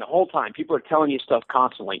studying the whole time. People are telling you stuff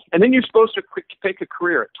constantly. And then you're supposed to pick a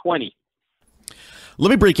career at 20. Let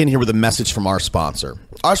me break in here with a message from our sponsor.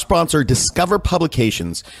 Our sponsor, Discover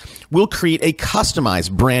Publications, will create a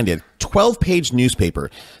customized, branded, 12-page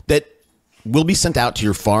newspaper that will be sent out to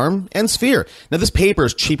your farm and sphere. Now, this paper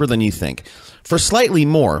is cheaper than you think. For slightly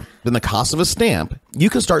more than the cost of a stamp, you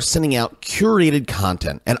can start sending out curated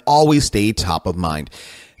content and always stay top of mind.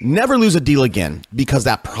 Never lose a deal again because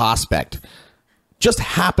that prospect just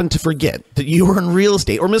happened to forget that you were in real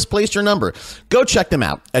estate or misplaced your number. Go check them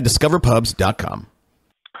out at discoverpubs.com.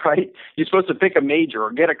 Right? You're supposed to pick a major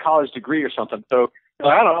or get a college degree or something. So,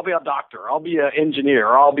 I don't know, I'll be a doctor, I'll be an engineer,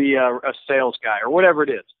 or I'll be a sales guy, or whatever it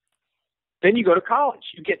is. Then you go to college.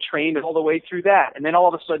 You get trained all the way through that. And then all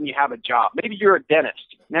of a sudden you have a job. Maybe you're a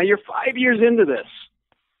dentist. Now you're 5 years into this.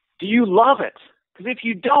 Do you love it? Because if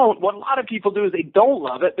you don't, what a lot of people do is they don't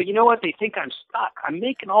love it. But you know what? They think I'm stuck. I'm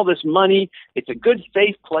making all this money. It's a good,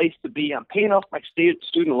 safe place to be. I'm paying off my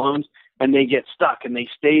student loans. And they get stuck and they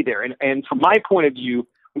stay there. And from my point of view,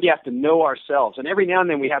 we have to know ourselves. And every now and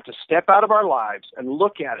then we have to step out of our lives and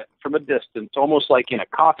look at it from a distance, almost like in a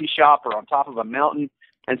coffee shop or on top of a mountain,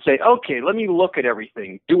 and say, okay, let me look at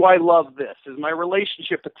everything. Do I love this? Is my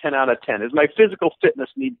relationship a 10 out of 10? Is my physical fitness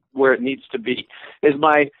where it needs to be? Is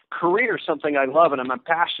my career something I love and I'm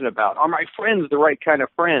passionate about? Are my friends the right kind of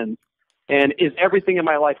friends? And is everything in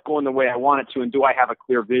my life going the way I want it to? And do I have a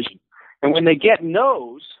clear vision? And when they get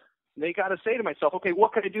no's, they got to say to myself, okay,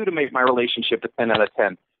 what can I do to make my relationship a 10 out of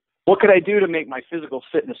 10? What could I do to make my physical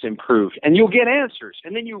fitness improve? And you'll get answers.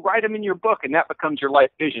 And then you write them in your book, and that becomes your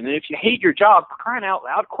life vision. And if you hate your job, crying out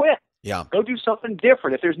loud, quit. Yeah. Go do something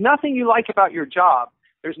different. If there's nothing you like about your job,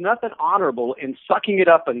 there's nothing honorable in sucking it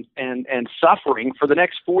up and suffering for the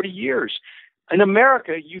next 40 years. In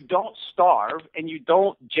America, you don't starve, and you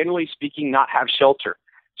don't, generally speaking, not have shelter.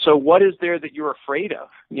 So what is there that you're afraid of?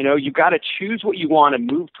 You know, you got to choose what you want and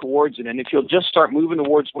move towards it. And if you'll just start moving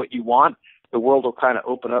towards what you want, the world will kind of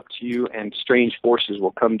open up to you and strange forces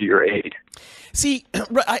will come to your aid. See,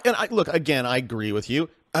 look, again, I agree with you.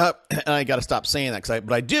 And I got to stop saying that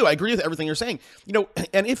but I do. I agree with everything you're saying. You know,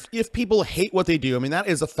 and if people hate what they do, I mean, that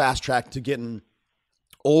is a fast track to getting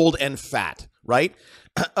old and fat, right?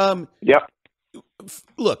 Yep.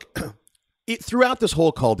 Look, throughout this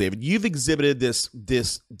whole call, David, you've exhibited this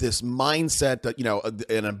mindset that, you know,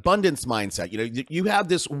 an abundance mindset. You know, you have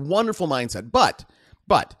this wonderful mindset, but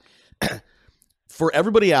for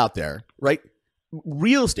everybody out there, right?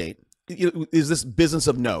 Real estate is this business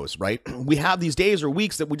of no's, right? We have these days or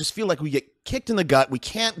weeks that we just feel like we get kicked in the gut. We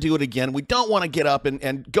can't do it again. We don't want to get up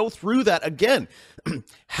and go through that again.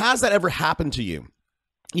 Has that ever happened to you?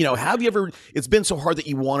 You know, have you ever, it's been so hard that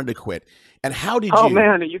you wanted to quit? And how did you? Oh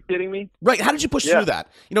man, are you kidding me? Right. How did you push through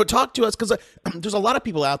that? You know, talk to us, because there's a lot of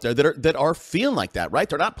people out there that are feeling like that, right?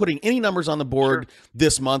 They're not putting any numbers on the board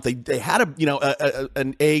this month. They had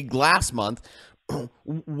an egg last month.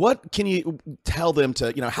 What can you tell them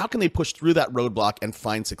to, you know, how can they push through that roadblock and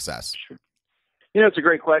find success? Sure. You know, it's a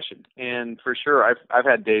great question. And for sure, I've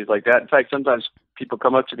had days like that. In fact, sometimes people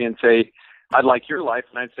come up to me and say, I'd like your life.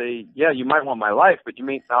 And I'd say, yeah, you might want my life, but you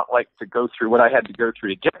may not like to go through what I had to go through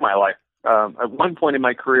to get my life. At one point in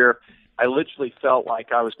my career, I literally felt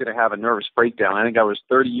like I was going to have a nervous breakdown. I think I was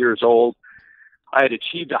 30 years old. I had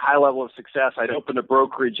achieved a high level of success. I'd opened a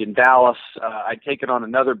brokerage in Dallas. I'd taken on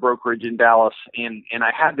another brokerage in Dallas, and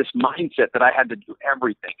I had this mindset that I had to do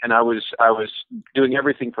everything. And I was doing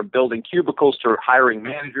everything from building cubicles to hiring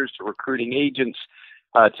managers to recruiting agents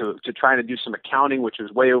to trying to do some accounting, which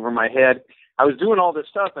was way over my head. I was doing all this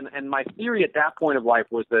stuff, and my theory at that point of life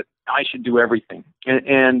was that I should do everything.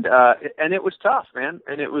 And it was tough, man,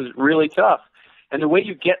 and it was really tough. And the way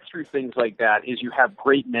you get through things like that is you have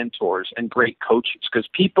great mentors and great coaches, because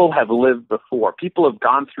people have lived before. People have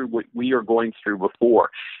gone through what we are going through before.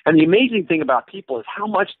 And the amazing thing about people is how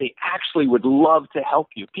much they actually would love to help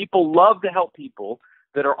you. People love to help people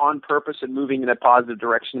that are on purpose and moving in a positive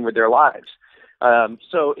direction with their lives.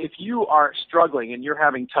 So if you are struggling and you're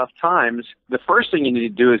having tough times, the first thing you need to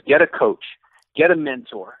do is get a coach, get a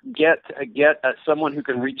mentor, get someone who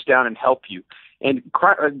can reach down and help you. And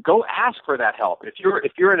go ask for that help. If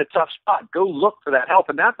you're in a tough spot, go look for that help.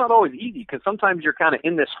 And that's not always easy, because sometimes you're kind of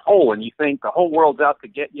in this hole and you think the whole world's out to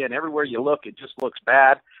get you, and everywhere you look, it just looks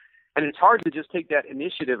bad. And it's hard to just take that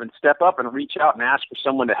initiative and step up and reach out and ask for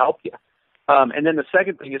someone to help you. And then the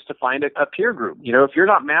second thing is to find a peer group. You know, if you're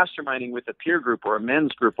not masterminding with a peer group or a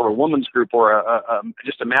men's group or a woman's group or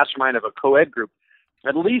just a mastermind of a co-ed group,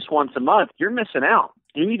 at least once a month, you're missing out.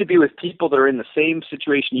 You need to be with people that are in the same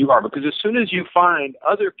situation you are, because as soon as you find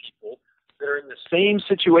other people that are in the same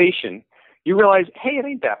situation, you realize, hey, it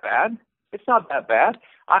ain't that bad. It's not that bad.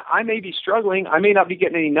 I may be struggling. I may not be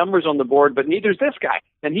getting any numbers on the board, but neither's this guy.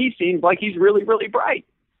 And he seems like he's really, really bright.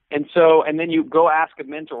 And then you go ask a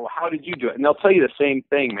mentor, well, how did you do it? And they'll tell you the same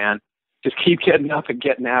thing, man. Just keep getting up and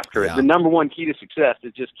getting after it. Yeah. The number one key to success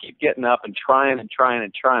is just keep getting up and trying and trying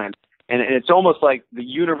and trying. And it's almost like the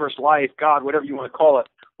universe, life, God, whatever you want to call it,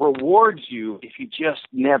 rewards you if you just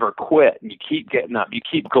never quit and you keep getting up, you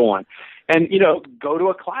keep going. And, go to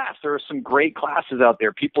a class. There are some great classes out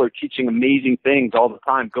there. People are teaching amazing things all the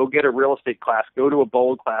time. Go get a real estate class. Go to a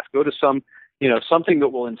bold class. Go to some, something that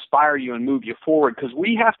will inspire you and move you forward, because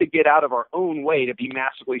we have to get out of our own way to be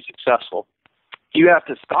massively successful. You have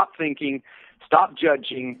to stop thinking, stop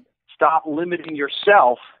judging, stop limiting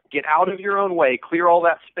yourself, get out of your own way, clear all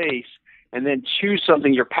that space, and then choose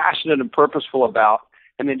something you're passionate and purposeful about,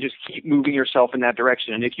 and then just keep moving yourself in that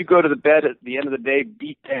direction. And if you go to the bed at the end of the day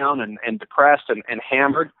beat down and depressed and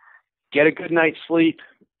hammered, get a good night's sleep,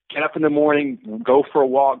 get up in the morning, go for a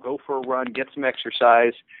walk, go for a run, get some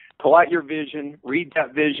exercise, pull out your vision, read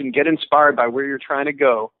that vision, get inspired by where you're trying to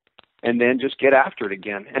go, and then just get after it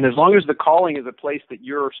again. And as long as the calling is a place that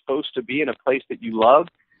you're supposed to be and a place that you love,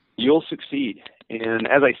 you'll succeed. And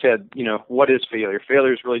as I said, what is failure?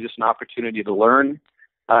 Failure is really just an opportunity to learn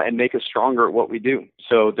and make us stronger at what we do.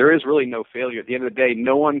 So there is really no failure. At the end of the day,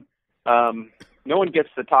 no one gets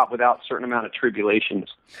to the top without a certain amount of tribulations.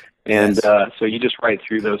 And so you just ride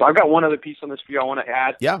through those. I've got one other piece on this for you I want to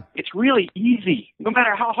add. Yeah. It's really easy. No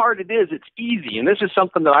matter how hard it is, it's easy. And this is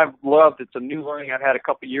something that I've loved. It's a new learning I've had a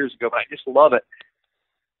couple of years ago, but I just love it.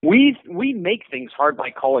 We make things hard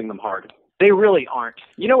by calling them hard. They really aren't.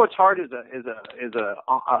 You know what's hard is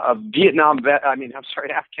a Vietnam vet.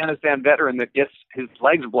 Afghanistan veteran that gets his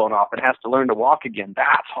legs blown off and has to learn to walk again.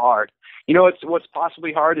 That's hard. You know what's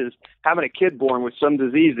possibly hard is having a kid born with some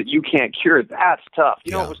disease that you can't cure. That's tough.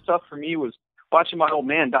 You know what was tough for me was watching my old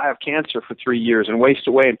man die of cancer for 3 years and waste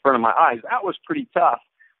away in front of my eyes. That was pretty tough.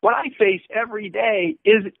 What I face every day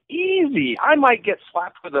is easy. I might get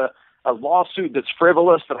slapped with a lawsuit that's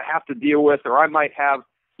frivolous that I have to deal with, or I might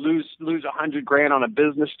lose $100,000 on a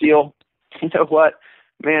business deal. You know what,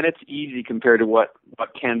 man, it's easy compared to what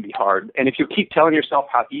can be hard. And if you keep telling yourself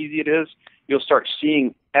how easy it is, you'll start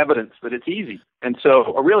seeing evidence that it's easy. And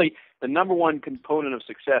so really the number one component of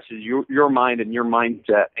success is your mind and your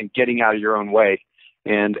mindset and getting out of your own way.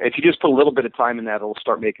 And if you just put a little bit of time in that, it'll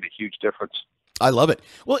start making a huge difference. I love it.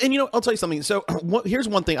 Well, and I'll tell you something. So here's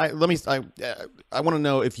one thing. I want to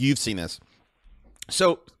know if you've seen this.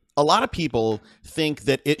 So a lot of people think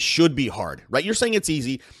that it should be hard, right? You're saying it's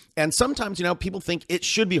easy. And sometimes, people think it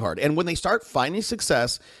should be hard. And when they start finding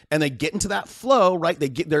success and they get into that flow, right?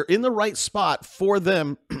 They're in the right spot for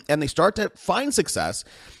them and they start to find success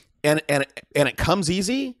and it comes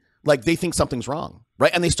easy, like they think something's wrong,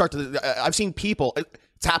 right? And they start to, I've seen people,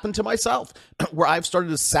 it's happened to myself where I've started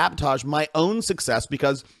to sabotage my own success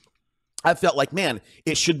because I felt like, man,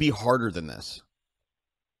 it should be harder than this.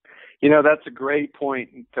 That's a great point,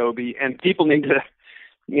 Toby. And people need to,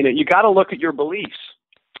 you got to look at your beliefs,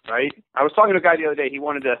 right? I was talking to a guy the other day.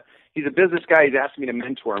 He's a business guy. He's asked me to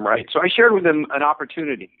mentor him, right? So I shared with him an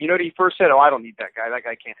opportunity. He first said, I don't need that guy. That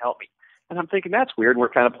guy can't help me. And I'm thinking, that's weird. We're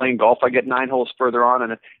kind of playing golf. I get 9 holes further on.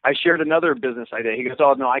 And I shared another business idea. He goes,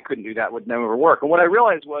 oh, no, I couldn't do that. Would never work. And what I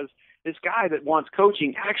realized was this guy that wants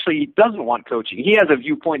coaching actually doesn't want coaching. He has a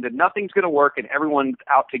viewpoint that nothing's going to work and everyone's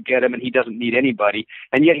out to get him and he doesn't need anybody.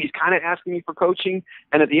 And yet he's kind of asking me for coaching.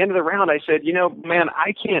 And at the end of the round, I said, man,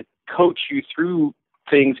 I can't coach you through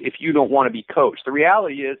things if you don't want to be coached. The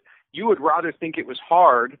reality is you would rather think it was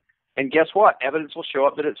hard. And guess what? Evidence will show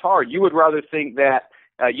up that it's hard. You would rather think that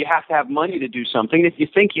you have to have money to do something. If you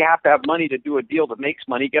think you have to have money to do a deal that makes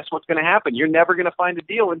money, guess what's going to happen? You're never going to find a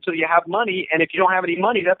deal until you have money. And if you don't have any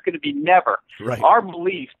money, that's going to be never. Right. Our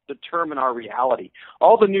beliefs determine our reality.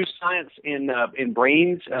 All the new science in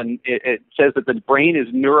brains, it says that the brain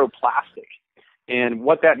is neuroplastic. And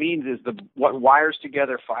what that means is what wires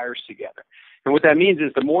together fires together. And what that means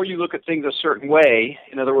is the more you look at things a certain way,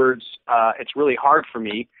 in other words, it's really hard for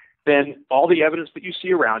me, then all the evidence that you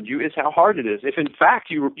see around you is how hard it is. If, in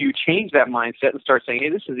fact, you change that mindset and start saying, hey,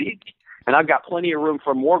 this is easy, and I've got plenty of room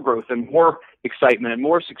for more growth and more excitement and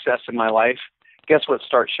more success in my life, guess what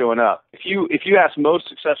starts showing up? If you ask most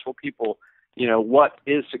successful people, what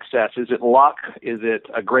is success? Is it luck? Is it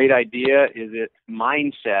a great idea? Is it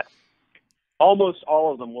mindset? Almost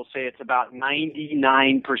all of them will say it's about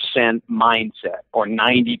 99% mindset or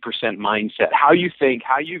 90% mindset. How you think,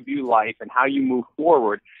 how you view life, and how you move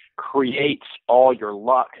forward creates all your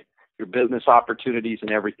luck, your business opportunities,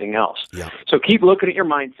 and everything else. Yeah. So keep looking at your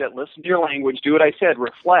mindset, listen to your language, do what I said,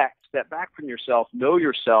 reflect, step back from yourself, know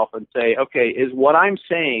yourself, and say, okay, is what I'm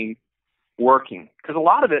saying working? Because a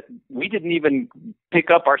lot of it, we didn't even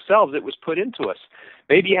pick up ourselves. It was put into us.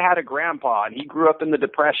 Maybe you had a grandpa, and he grew up in the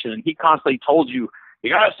Depression, and he constantly told you,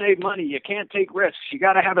 you got to save money, you can't take risks, you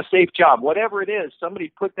got to have a safe job. Whatever it is,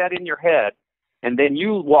 somebody put that in your head, and then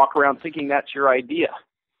you walk around thinking that's your idea.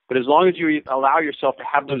 But as long as you allow yourself to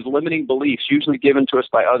have those limiting beliefs, usually given to us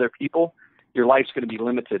by other people, your life's going to be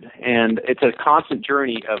limited. And it's a constant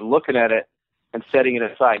journey of looking at it and setting it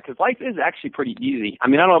aside, because life is actually pretty easy. I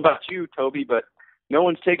mean, I don't know about you, Toby, but no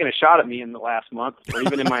one's taken a shot at me in the last month or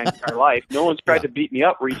even in my entire life. No one's tried to beat me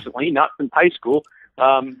up recently, not since high school.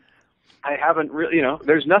 I haven't really,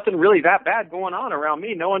 there's nothing really that bad going on around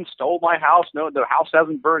me. No one stole my house. No, the house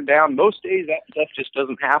hasn't burned down. Most days that stuff just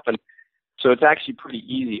doesn't happen. So it's actually pretty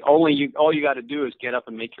easy. All you got to do is get up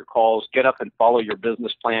and make your calls, get up and follow your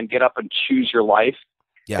business plan, get up and choose your life,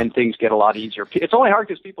 and things get a lot easier. It's only hard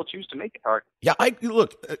because people choose to make it hard. Yeah,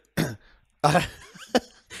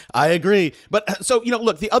 I agree. But so,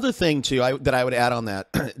 look, the other thing too that I would add on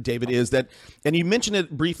that, David, is that, and you mentioned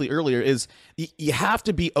it briefly earlier, is you have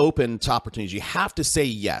to be open to opportunities. You have to say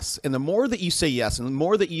yes. And the more that you say yes, and the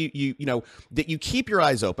more that that you keep your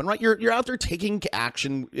eyes open, right? You're out there taking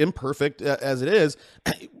action, imperfect as it is,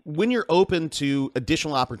 when you're open to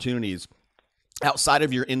additional opportunities outside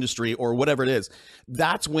of your industry or whatever it is,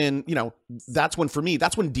 that's when for me,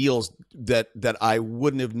 that's when deals that I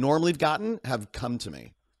wouldn't have normally gotten have come to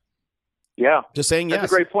me. Yeah. Just saying yes.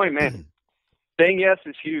 That's a great point, man. Saying yes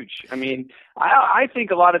is huge. I mean, I think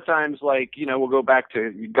a lot of times, we'll go back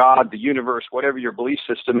to God, the universe, whatever your belief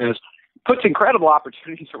system is, puts incredible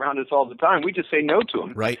opportunities around us all the time. We just say no to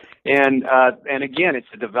them. Right. And again, it's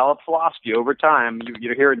a developed philosophy over time.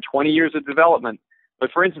 You're hearing 20 years of development.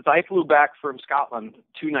 But for instance, I flew back from Scotland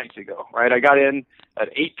 2 nights ago, right? I got in at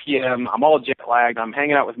 8 p.m. I'm all jet lagged. I'm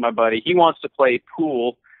hanging out with my buddy. He wants to play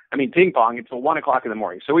ping pong until 1 o'clock in the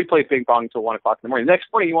morning. So we play ping pong until 1 o'clock in the morning. The next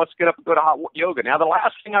morning, he wants to get up and go to hot yoga. Now, the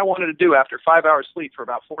last thing I wanted to do after 5 hours sleep for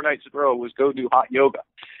about 4 nights in a row was go do hot yoga.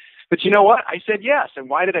 But you know what? I said yes. And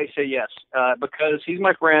why did I say yes? Because he's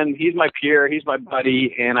my friend, he's my peer, he's my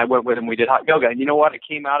buddy, and I went with him. We did hot yoga. And you know what? It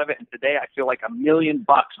came out of it, and today I feel like $1 million.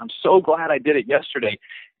 I'm so glad I did it yesterday.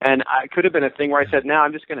 And I could have been a thing where I said, no,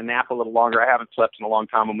 I'm just going to nap a little longer. I haven't slept in a long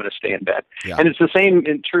time. I'm going to stay in bed. Yeah. And it's the same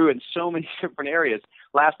and true in so many different areas.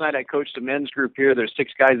 Last night I coached a men's group here. There's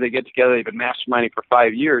 6 guys. They get together. They've been masterminding for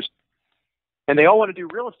 5 years. And they all want to do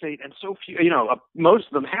real estate, and so few, most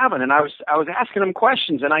of them haven't. And I was asking them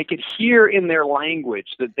questions, and I could hear in their language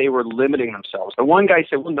that they were limiting themselves. The one guy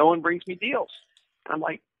said, well, no one brings me deals. I'm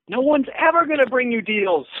like, no one's ever going to bring you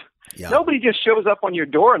deals. Yeah. Nobody just shows up on your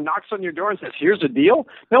door and knocks on your door and says, here's a deal.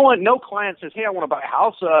 No client says, hey, I want to buy a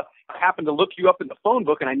house. I happened to look you up in the phone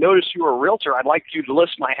book, and I noticed you were a realtor. I'd like you to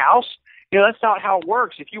list my house. That's not how it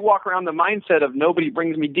works. If you walk around the mindset of nobody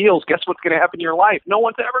brings me deals, guess what's going to happen in your life? No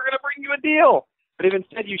one's ever going to bring you a deal. But if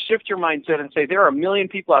instead you shift your mindset and say, there are 1 million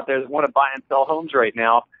people out there that want to buy and sell homes right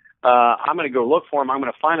now, I'm going to go look for them. I'm going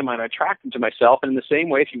to find them and attract them to myself. And in the same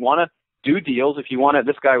way, if you want to do deals, if you want to,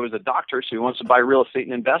 this guy was a doctor, so he wants to buy real estate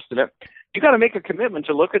and invest in it, you got to make a commitment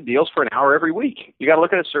to look at deals for an hour every week. You got to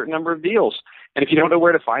look at a certain number of deals. And if you don't know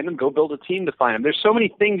where to find them, go build a team to find them. There's so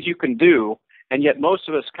many things you can do. And yet most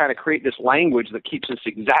of us kind of create this language that keeps us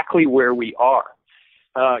exactly where we are.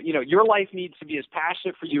 your life needs to be as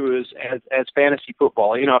passionate for you as fantasy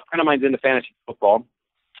football. A friend of mine's into fantasy football,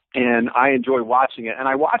 and I enjoy watching it. And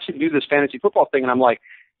I watch him do this fantasy football thing, and I'm like,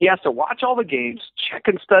 he has to watch all the games, check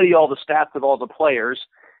and study all the stats of all the players,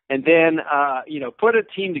 and then, put a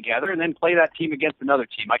team together and then play that team against another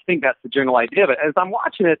team. I think that's the general idea of it. As I'm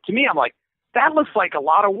watching it, to me, I'm like, that looks like a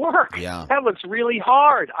lot of work. Yeah. That looks really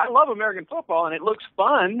hard. I love American football, and it looks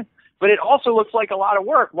fun, but it also looks like a lot of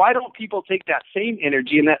work. Why don't people take that same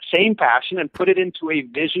energy and that same passion and put it into a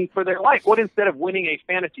vision for their life? What, instead of winning a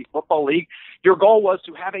fantasy football league, your goal was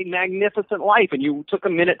to have a magnificent life, and you took a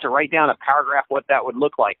minute to write down a paragraph what that would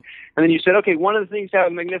look like. And then you said, okay, one of the things to have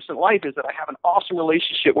a magnificent life is that I have an awesome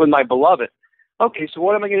relationship with my beloved. Okay, so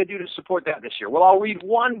what am I going to do to support that this year? Well, I'll read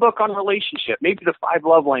one book on relationship, maybe the 5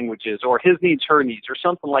 love languages or his needs, her needs, or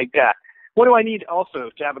something like that. What do I need also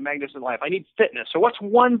to have a magnificent life? I need fitness. So what's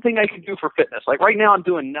one thing I can do for fitness? Like right now I'm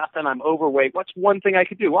doing nothing. I'm overweight. What's one thing I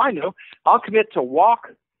could do? Well, I know. I'll commit to walk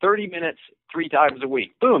 30 minutes 3 times a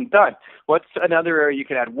week. Boom, done. What's another area you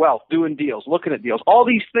could add? Wealth, doing deals, looking at deals. All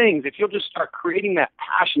these things, if you'll just start creating that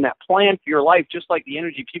passion, that plan for your life, just like the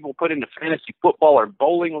energy people put into fantasy football or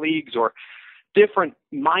bowling leagues or different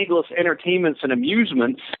mindless entertainments and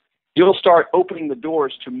amusements, you'll start opening the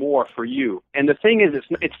doors to more for you. And the thing is,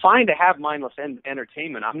 it's fine to have mindless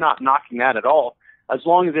entertainment. I'm not knocking that at all, as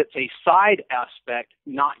long as it's a side aspect,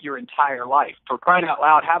 not your entire life. For crying out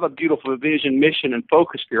loud, have a beautiful vision, mission, and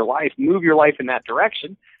focus for your life. Move your life in that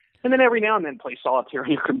direction. And then every now and then play solitaire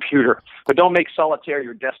on your computer. But don't make solitaire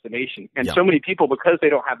your destination. And so many people, because they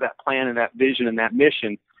don't have that plan and that vision and that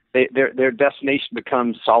mission, their destination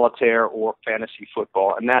becomes solitaire or fantasy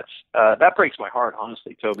football, and that breaks my heart,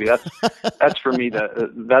 honestly, Toby. That's for me.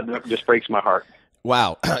 That just breaks my heart.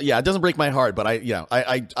 Wow. Yeah, it doesn't break my heart, but I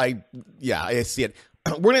see it.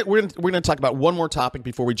 We're gonna talk about one more topic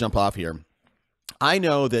before we jump off here. I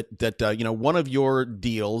know that one of your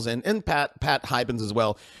deals and Pat Hypens as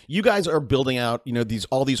well, you guys are building out,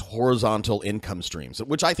 all these horizontal income streams,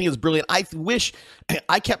 which I think is brilliant. I wish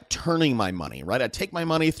I kept turning my money, right? I'd take my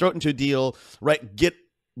money, throw it into a deal, right? Get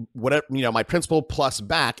whatever, my principal plus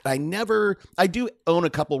back. I do own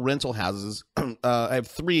a couple rental houses. I have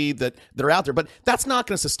 3 that are out there, but that's not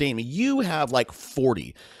going to sustain me. You have like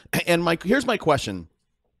 40. And here's my question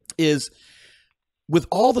is, with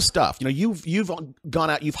all the stuff, you've gone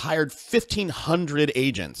out, you've hired 1,500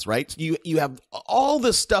 agents, right? You have all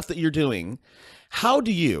this stuff that you're doing. How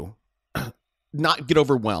do you not get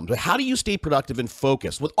overwhelmed? How do you stay productive and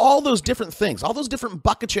focused with all those different things, all those different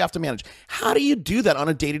buckets you have to manage? How do you do that on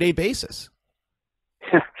a day-to-day basis?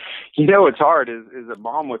 It's hard is a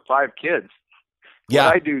mom with 5 kids. Yeah.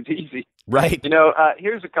 What I do is easy. Right.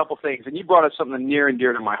 Here's a couple things, and you brought up something near and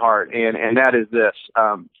dear to my heart, and that is this.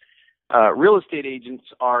 Real estate agents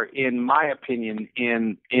are, in my opinion,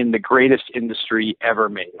 in the greatest industry ever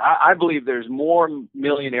made. I believe there's more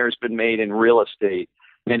millionaires been made in real estate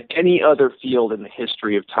than any other field in the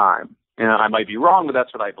history of time. And I might be wrong, but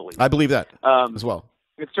that's what I believe. I believe that as well.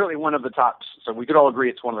 It's certainly one of the tops. So we could all agree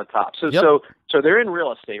it's one of the tops. So, yep. so they're in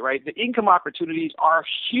real estate, right? The income opportunities are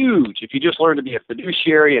huge if you just learn to be a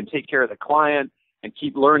fiduciary and take care of the client and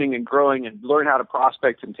keep learning and growing and learn how to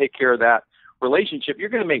prospect and take care of that relationship. You're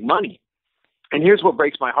going to make money. And here's what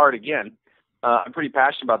breaks my heart again. I'm pretty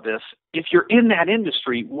passionate about this. If you're in that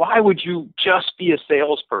industry, why would you just be a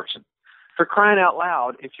salesperson? For crying out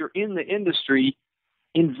loud, if you're in the industry,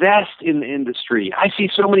 invest in the industry. I see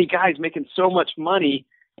so many guys making so much money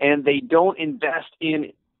and they don't invest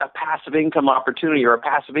in a passive income opportunity or a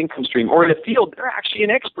passive income stream or in a field they're actually an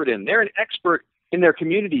expert in. They're an expert in their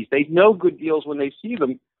communities. They know good deals when they see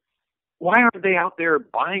them. Why aren't they out there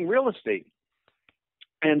buying real estate?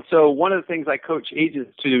 And so one of the things I coach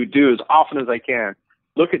agents to do as often as I can,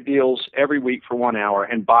 look at deals every week for 1 hour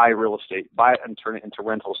and buy real estate, buy it and turn it into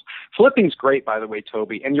rentals. Flipping's great, by the way,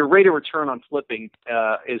 Toby, and your rate of return on flipping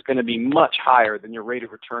is going to be much higher than your rate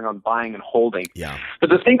of return on buying and holding. Yeah.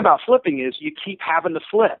 But the thing about flipping is you keep having to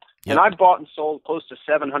flip. Yep. And I've bought and sold close to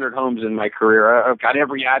 700 homes in my career. I've got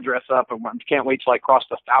every address up, and I can't wait till I cross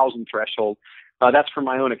the 1,000 threshold. That's from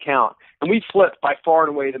my own account. And we've flipped by far and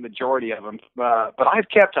away the majority of them. But I've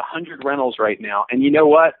kept 100 rentals right now. And you know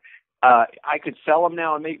what? I could sell them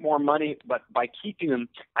now and make more money, but by keeping them,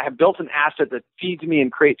 I have built an asset that feeds me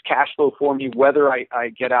and creates cash flow for me, whether I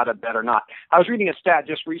get out of bed or not. I was reading a stat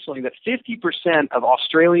just recently that 50% of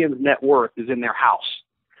Australians' net worth is in their house.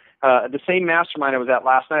 The same mastermind I was at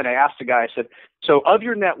last night, I asked a guy, I said, so of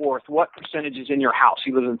your net worth, what percentage is in your house?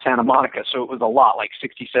 He lives in Santa Monica, so it was a lot, like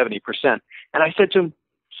 60, 70%. And I said to him,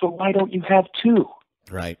 so why don't you have 2?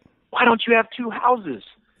 Right. Why don't you have 2 houses?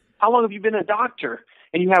 How long have you been a doctor?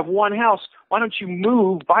 and you have one house. Why don't you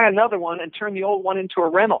move, buy another one, and turn the old one into a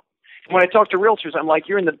rental? And when I talk to realtors, I'm like,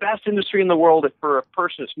 you're in the best industry in the world for a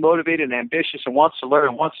person that's motivated and ambitious and wants to learn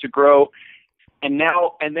and wants to grow. And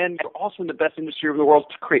then you're also in the best industry of the world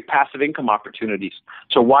to create passive income opportunities.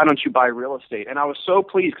 So why don't you buy real estate? And I was so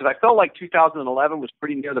pleased because I felt like 2011 was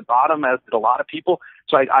pretty near the bottom, as did a lot of people.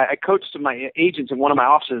 So I coached my agents in one of my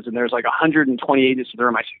offices, and there's like 120 agents in the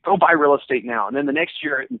room. I said, go buy real estate now. And then the next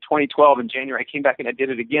year in 2012, in January, I came back and I did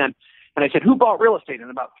it again. And I said, who bought real estate?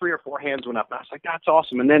 And about 3 or 4 hands went up. And I was like, that's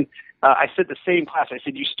awesome. And then I said the same class. I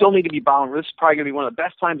said, you still need to be buying. This is probably going to be one of the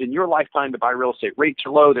best times in your lifetime to buy real estate. Rates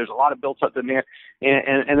are low. There's a lot of built up in there.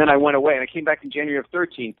 And then I went away. And I came back in January of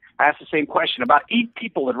 13. I asked the same question. About 8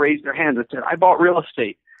 people had raised their hands and said, I bought real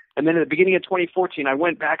estate. And then at the beginning of 2014, I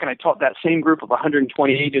went back and I taught that same group of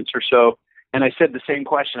 120 agents or so. And I said the same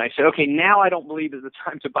question. I said, okay, now I don't believe is the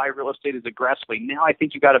time to buy real estate as aggressively. Now I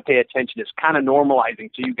think you got to pay attention. It's kind of normalizing.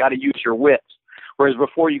 So you got to use your wits. Whereas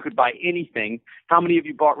before you could buy anything. How many of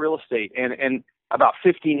you bought real estate? And about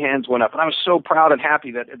 15 hands went up. And I was so proud and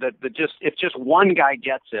happy that if just one guy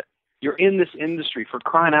gets it, you're in this industry, for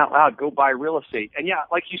crying out loud, go buy real estate. And yeah,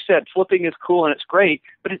 like you said, flipping is cool and it's great,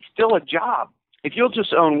 but it's still a job. If you'll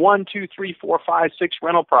just own 1, 2, 3, 4, 5, 6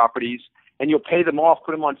 rental properties and you'll pay them off,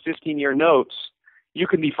 put them on 15-year notes, you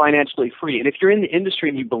can be financially free. And if you're in the industry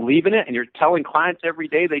and you believe in it and you're telling clients every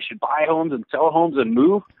day they should buy homes and sell homes and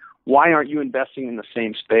move, why aren't you investing in the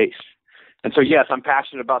same space? And so, yes, I'm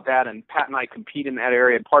passionate about that, and Pat and I compete in that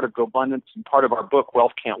area. And part of GoBundance and part of our book,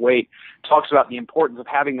 Wealth Can't Wait, talks about the importance of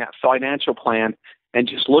having that financial plan and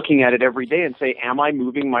just looking at it every day and say, am I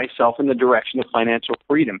moving myself in the direction of financial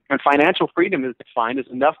freedom? And financial freedom is defined as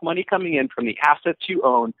enough money coming in from the assets you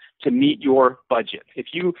own to meet your budget. If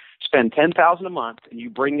you spend $10,000 a month and you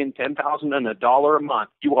bring in $10,000 and $1 a month,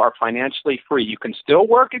 you are financially free. You can still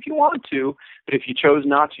work if you want to, but if you chose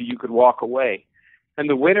not to, you could walk away. And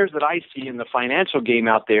the winners that I see in the financial game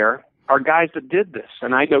out there are guys that did this.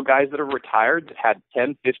 And I know guys that are retired that had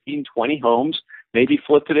 10, 15, 20 homes, maybe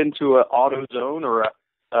flipped it into an AutoZone or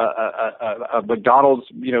a McDonald's,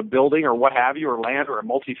 building or what have you, or land or a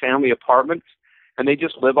multifamily apartment, and they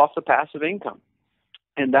just live off the passive income.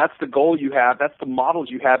 And that's the goal you have. That's the models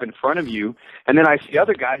you have in front of you. And then I see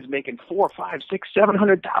other guys making $400,000, $500,000,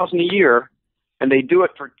 $600,000, $700,000 a year, and they do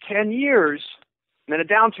it for 10 years. And then a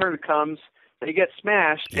downturn comes, they get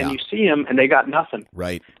smashed, and you see them, and they got nothing.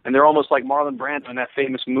 Right. And they're almost like Marlon Brando in that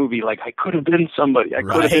famous movie, like, I could have been somebody. I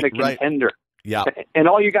could have been a contender. Right. Yeah. And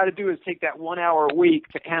all you got to do is take that 1 hour a week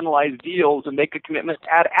to analyze deals and make a commitment.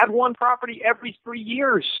 Add one property every 3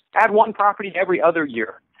 years. Add one property every other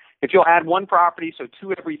year. If you'll add one property, so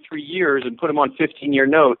 2 every 3 years, and put them on 15-year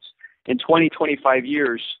notes, in 20, 25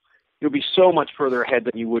 years, you'll be so much further ahead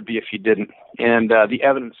than you would be if you didn't. And the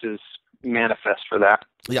evidence is manifest for that.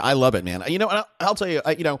 Yeah, I love it, man. I'll tell you,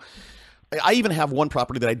 I even have one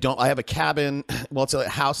property that I have a cabin. Well, it's a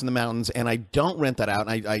house in the mountains, and I don't rent that out.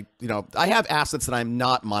 And I have assets that I'm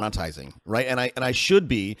not monetizing, right? And I should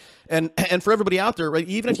be. And for everybody out there, right?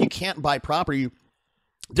 Even if you can't buy property,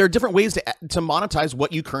 there are different ways to monetize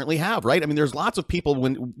what you currently have, right? I mean, there's lots of people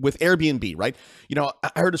with Airbnb, right?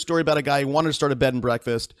 I heard a story about a guy who wanted to start a bed and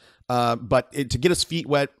breakfast, but to get his feet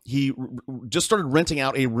wet, he just started renting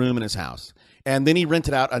out a room in his house. And then he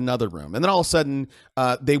rented out another room. And then all of a sudden,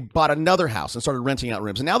 they bought another house and started renting out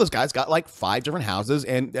rooms. And now this guy's got like 5 different houses,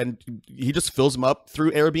 and he just fills them up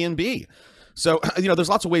through Airbnb. So, there's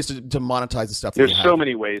lots of ways to monetize the stuff. There's so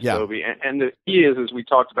many ways, Toby. And the key is, as we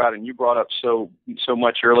talked about, and you brought up so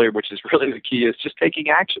much earlier, which is really the key, is just taking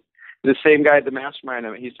action. The same guy at the mastermind,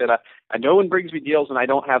 he said, no one brings me deals and I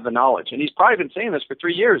don't have the knowledge. And he's probably been saying this for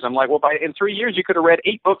 3 years. I'm like, well, in 3 years, you could have read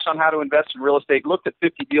 8 books on how to invest in real estate, looked at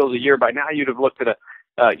 50 deals a year. By now, you'd have looked at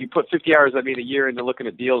you put 50 hours, a year into looking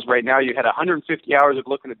at deals. Right now, you had 150 hours of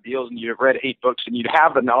looking at deals, and you'd have read 8 books, and you'd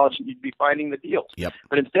have the knowledge, and you'd be finding the deals. Yep.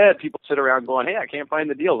 But instead, people sit around going, hey, I can't find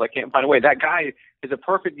the deals. I can't find a way. That guy is a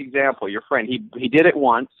perfect example, your friend. He did it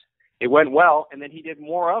once. It went well, and then he did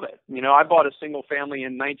more of it. I bought a single family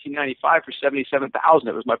in 1995 for $77,000.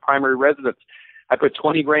 It was my primary residence. I put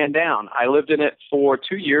 $20,000 down. I lived in it for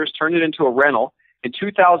 2 years, turned it into a rental. In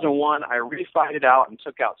 2001, I refied it out and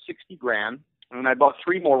took out $60,000. And I bought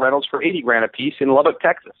 3 more rentals for $80,000 a piece in Lubbock,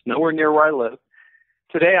 Texas, nowhere near where I live.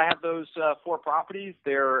 Today, I have those 4 properties.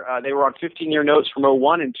 They were on 15-year notes from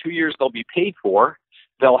 '01. In 2 years, they'll be paid for.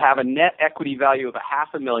 They'll have a net equity value of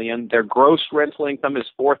 $500,000. Their gross rental income is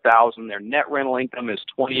 $4,000. Their net rental income is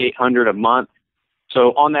 $2,800 a month.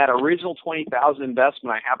 So on that original $20,000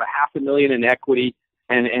 investment, I have $500,000 in equity,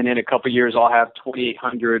 And in a couple of years, I'll have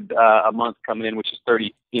 $2,800 a month coming in, which is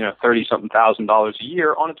 30-something thousand dollars a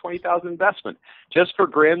year on a $20,000 investment. Just for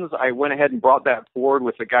grins, I went ahead and brought that forward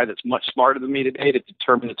with a guy that's much smarter than me today to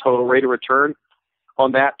determine the total rate of return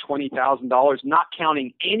on that $20,000, not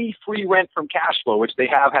counting any free rent from cash flow, which they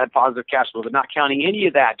have had positive cash flow, but not counting any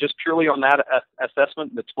of that, just purely on that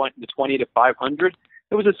assessment, the 20 to 500.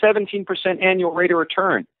 It was a 17% annual rate of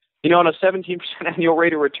return. On a 17% annual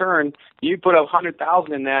rate of return, you put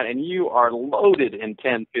 $100,000 in that, and you are loaded in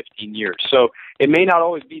 10, 15 years. So it may not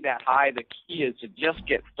always be that high. The key is to just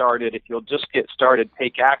get started. If you'll just get started,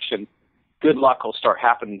 take action, good luck will start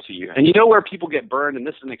happening to you. And you know where people get burned, and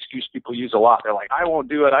this is an excuse people use a lot. They're like, I won't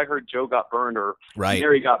do it. I heard Joe got burned or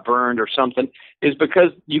Mary got burned or something, is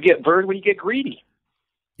because you get burned when you get greedy.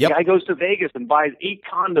 Yep. The guy goes to Vegas and buys 8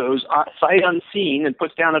 condos sight unseen and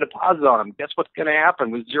puts down a deposit on them. Guess what's going to happen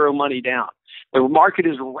with zero money down? The market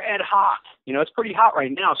is red hot. It's pretty hot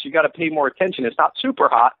right now, so you got to pay more attention. It's not super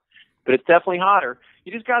hot, but it's definitely hotter.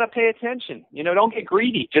 You just got to pay attention. Don't get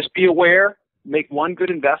greedy. Just be aware. Make one good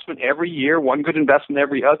investment every year, one good investment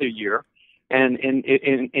every other year, and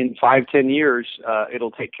in 5-10 years,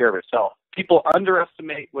 it'll take care of itself. People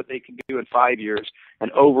underestimate what they can do in 5 years and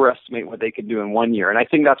overestimate what they can do in 1 year. And I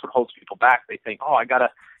think that's what holds people back. They think,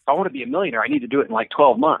 if I want to be a millionaire, I need to do it in like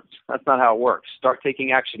 12 months. That's not how it works. Start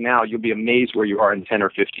taking action now. You'll be amazed where you are in 10 or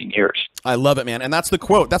 15 years. I love it, man. And that's the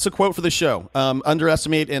quote. That's a quote for the show.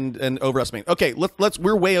 Underestimate and overestimate. Okay,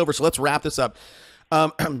 we're way over, so let's wrap this up.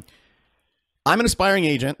 I'm an aspiring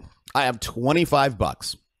agent. I have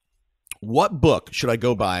 $25. What book should I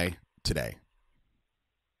go buy today?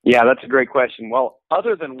 Yeah, that's a great question. Well,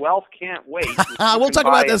 other than Wealth Can't Wait, we'll talk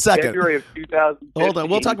about that in a second. February of 2015. Hold on,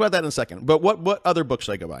 we'll talk about that in a second. But what other book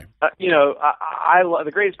should I go buy? I love,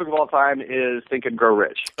 the greatest book of all time is Think and Grow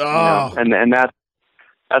Rich. Oh. And that's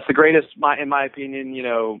the greatest, in my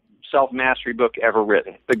opinion, self-mastery book ever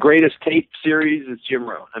written. The greatest tape series is Jim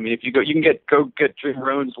Rohn. I mean, if you can go get Jim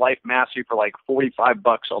Rohn's Life Mastery for like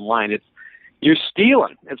 $45 online. You're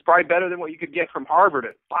stealing. It's probably better than what you could get from Harvard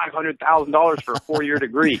at $500,000 for a 4-year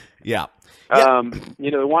degree. Yeah.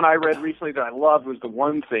 The one I read recently that I loved was The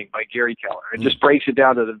One Thing by Gary Keller. It just breaks it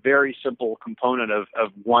down to the very simple component of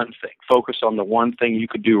one thing. Focus on the one thing you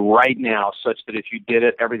could do right now, such that if you did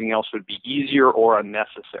it, everything else would be easier or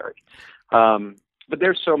unnecessary. But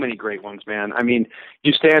there's so many great ones, man. I mean,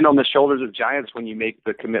 you stand on the shoulders of giants when you make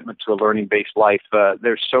the commitment to a learning-based life.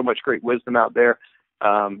 There's so much great wisdom out there.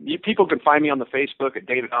 People can find me on the Facebook at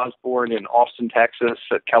David Osborn in Austin, Texas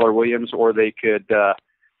at Keller Williams, or they could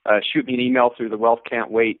shoot me an email through the Wealth Can't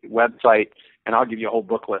Wait website, and I'll give you a whole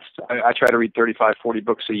book list. I try to read 35, 40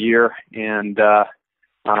 books a year, and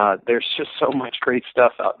there's just so much great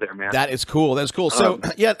stuff out there, man. That is cool. That is cool. So,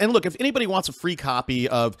 yeah, and look, if anybody wants a free copy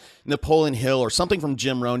of Napoleon Hill or something from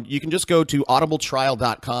Jim Rohn, you can just go to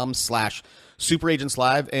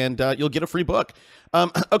audibletrial.com/superagentslive, and you'll get a free book.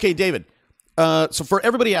 Okay, David. So for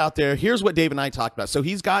everybody out there, here's what Dave and I talked about. So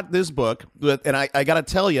he's got this book, and I got to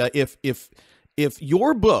tell you, if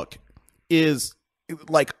your book is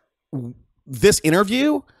like this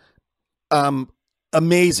interview,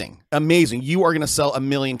 amazing. You are going to sell 1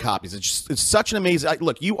 million copies. It's such an amazing.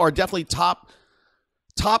 Look, you are definitely top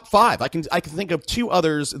 5. I can think of 2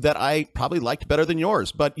 others that I probably liked better than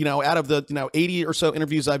yours. But out of the 80 or so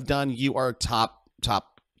interviews I've done, you are top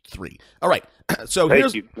 3. All right. So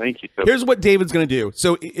Thank you. Here's what David's going to do.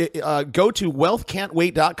 So go to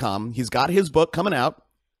wealthcan'twait.com. He's got his book coming out.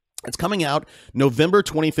 It's coming out November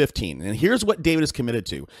 2015. And here's what David is committed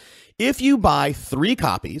to. If you buy 3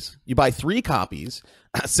 copies,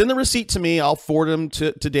 send the receipt to me. I'll forward them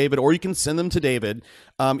to David, or you can send them to David.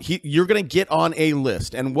 You're going to get on a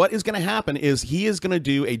list. And what is going to happen is he is going to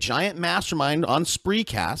do a giant mastermind on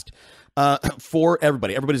Spreecast for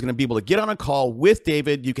everybody. Everybody's going to be able to get on a call with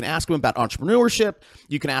David. You can ask him about entrepreneurship.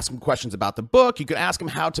 You can ask him questions about the book. You can ask him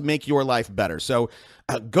how to make your life better. So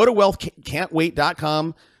go to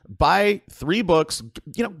wealthcan'twait.com. Buy 3 books,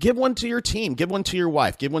 give one to your team, give one to your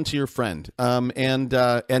wife, give one to your friend, and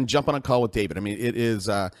jump on a call with David. I mean, it is,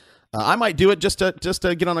 I might do it just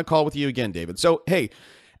to get on a call with you again, David. So, hey,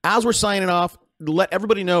 as we're signing off, let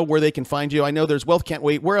everybody know where they can find you. I know there's Wealth Can't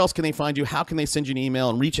Wait. Where else can they find you? How can they send you an email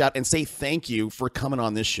and reach out and say thank you for coming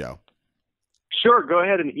on this show? Sure. Go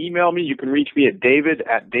ahead and email me. You can reach me at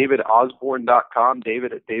david@davidosborn.com,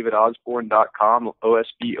 david@davidosborn.com,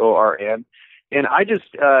 OSBORN. And I just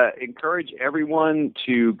encourage everyone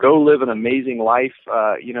to go live an amazing life.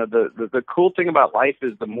 The cool thing about life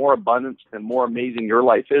is the more abundance, the more amazing your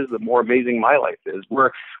life is, the more amazing my life is.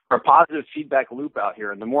 We're a positive feedback loop out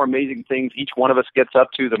here, and the more amazing things each one of us gets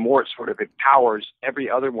up to, the more it sort of empowers every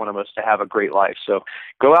other one of us to have a great life. So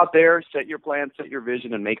go out there, set your plan, set your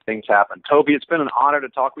vision, and make things happen. Toby, it's been an honor to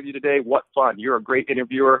talk with you today. What fun. You're a great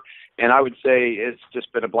interviewer, and I would say it's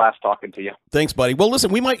just been a blast talking to you. Thanks, buddy. Well,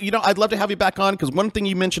 listen, we might, I'd love to have you back on, because one thing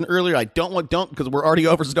you mentioned earlier, I don't because we're already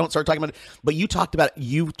over, so don't start talking about it. But you talked about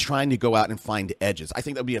you trying to go out and find edges. I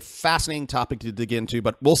think that would be a fascinating topic to dig into,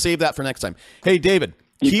 but we'll save that for next time. Hey, David,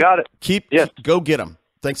 got it. Go get them.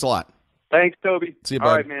 Thanks a lot. Thanks, Toby. See you, bud.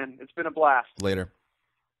 All right, man. It's been a blast. Later.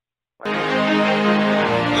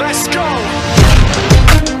 Let's go.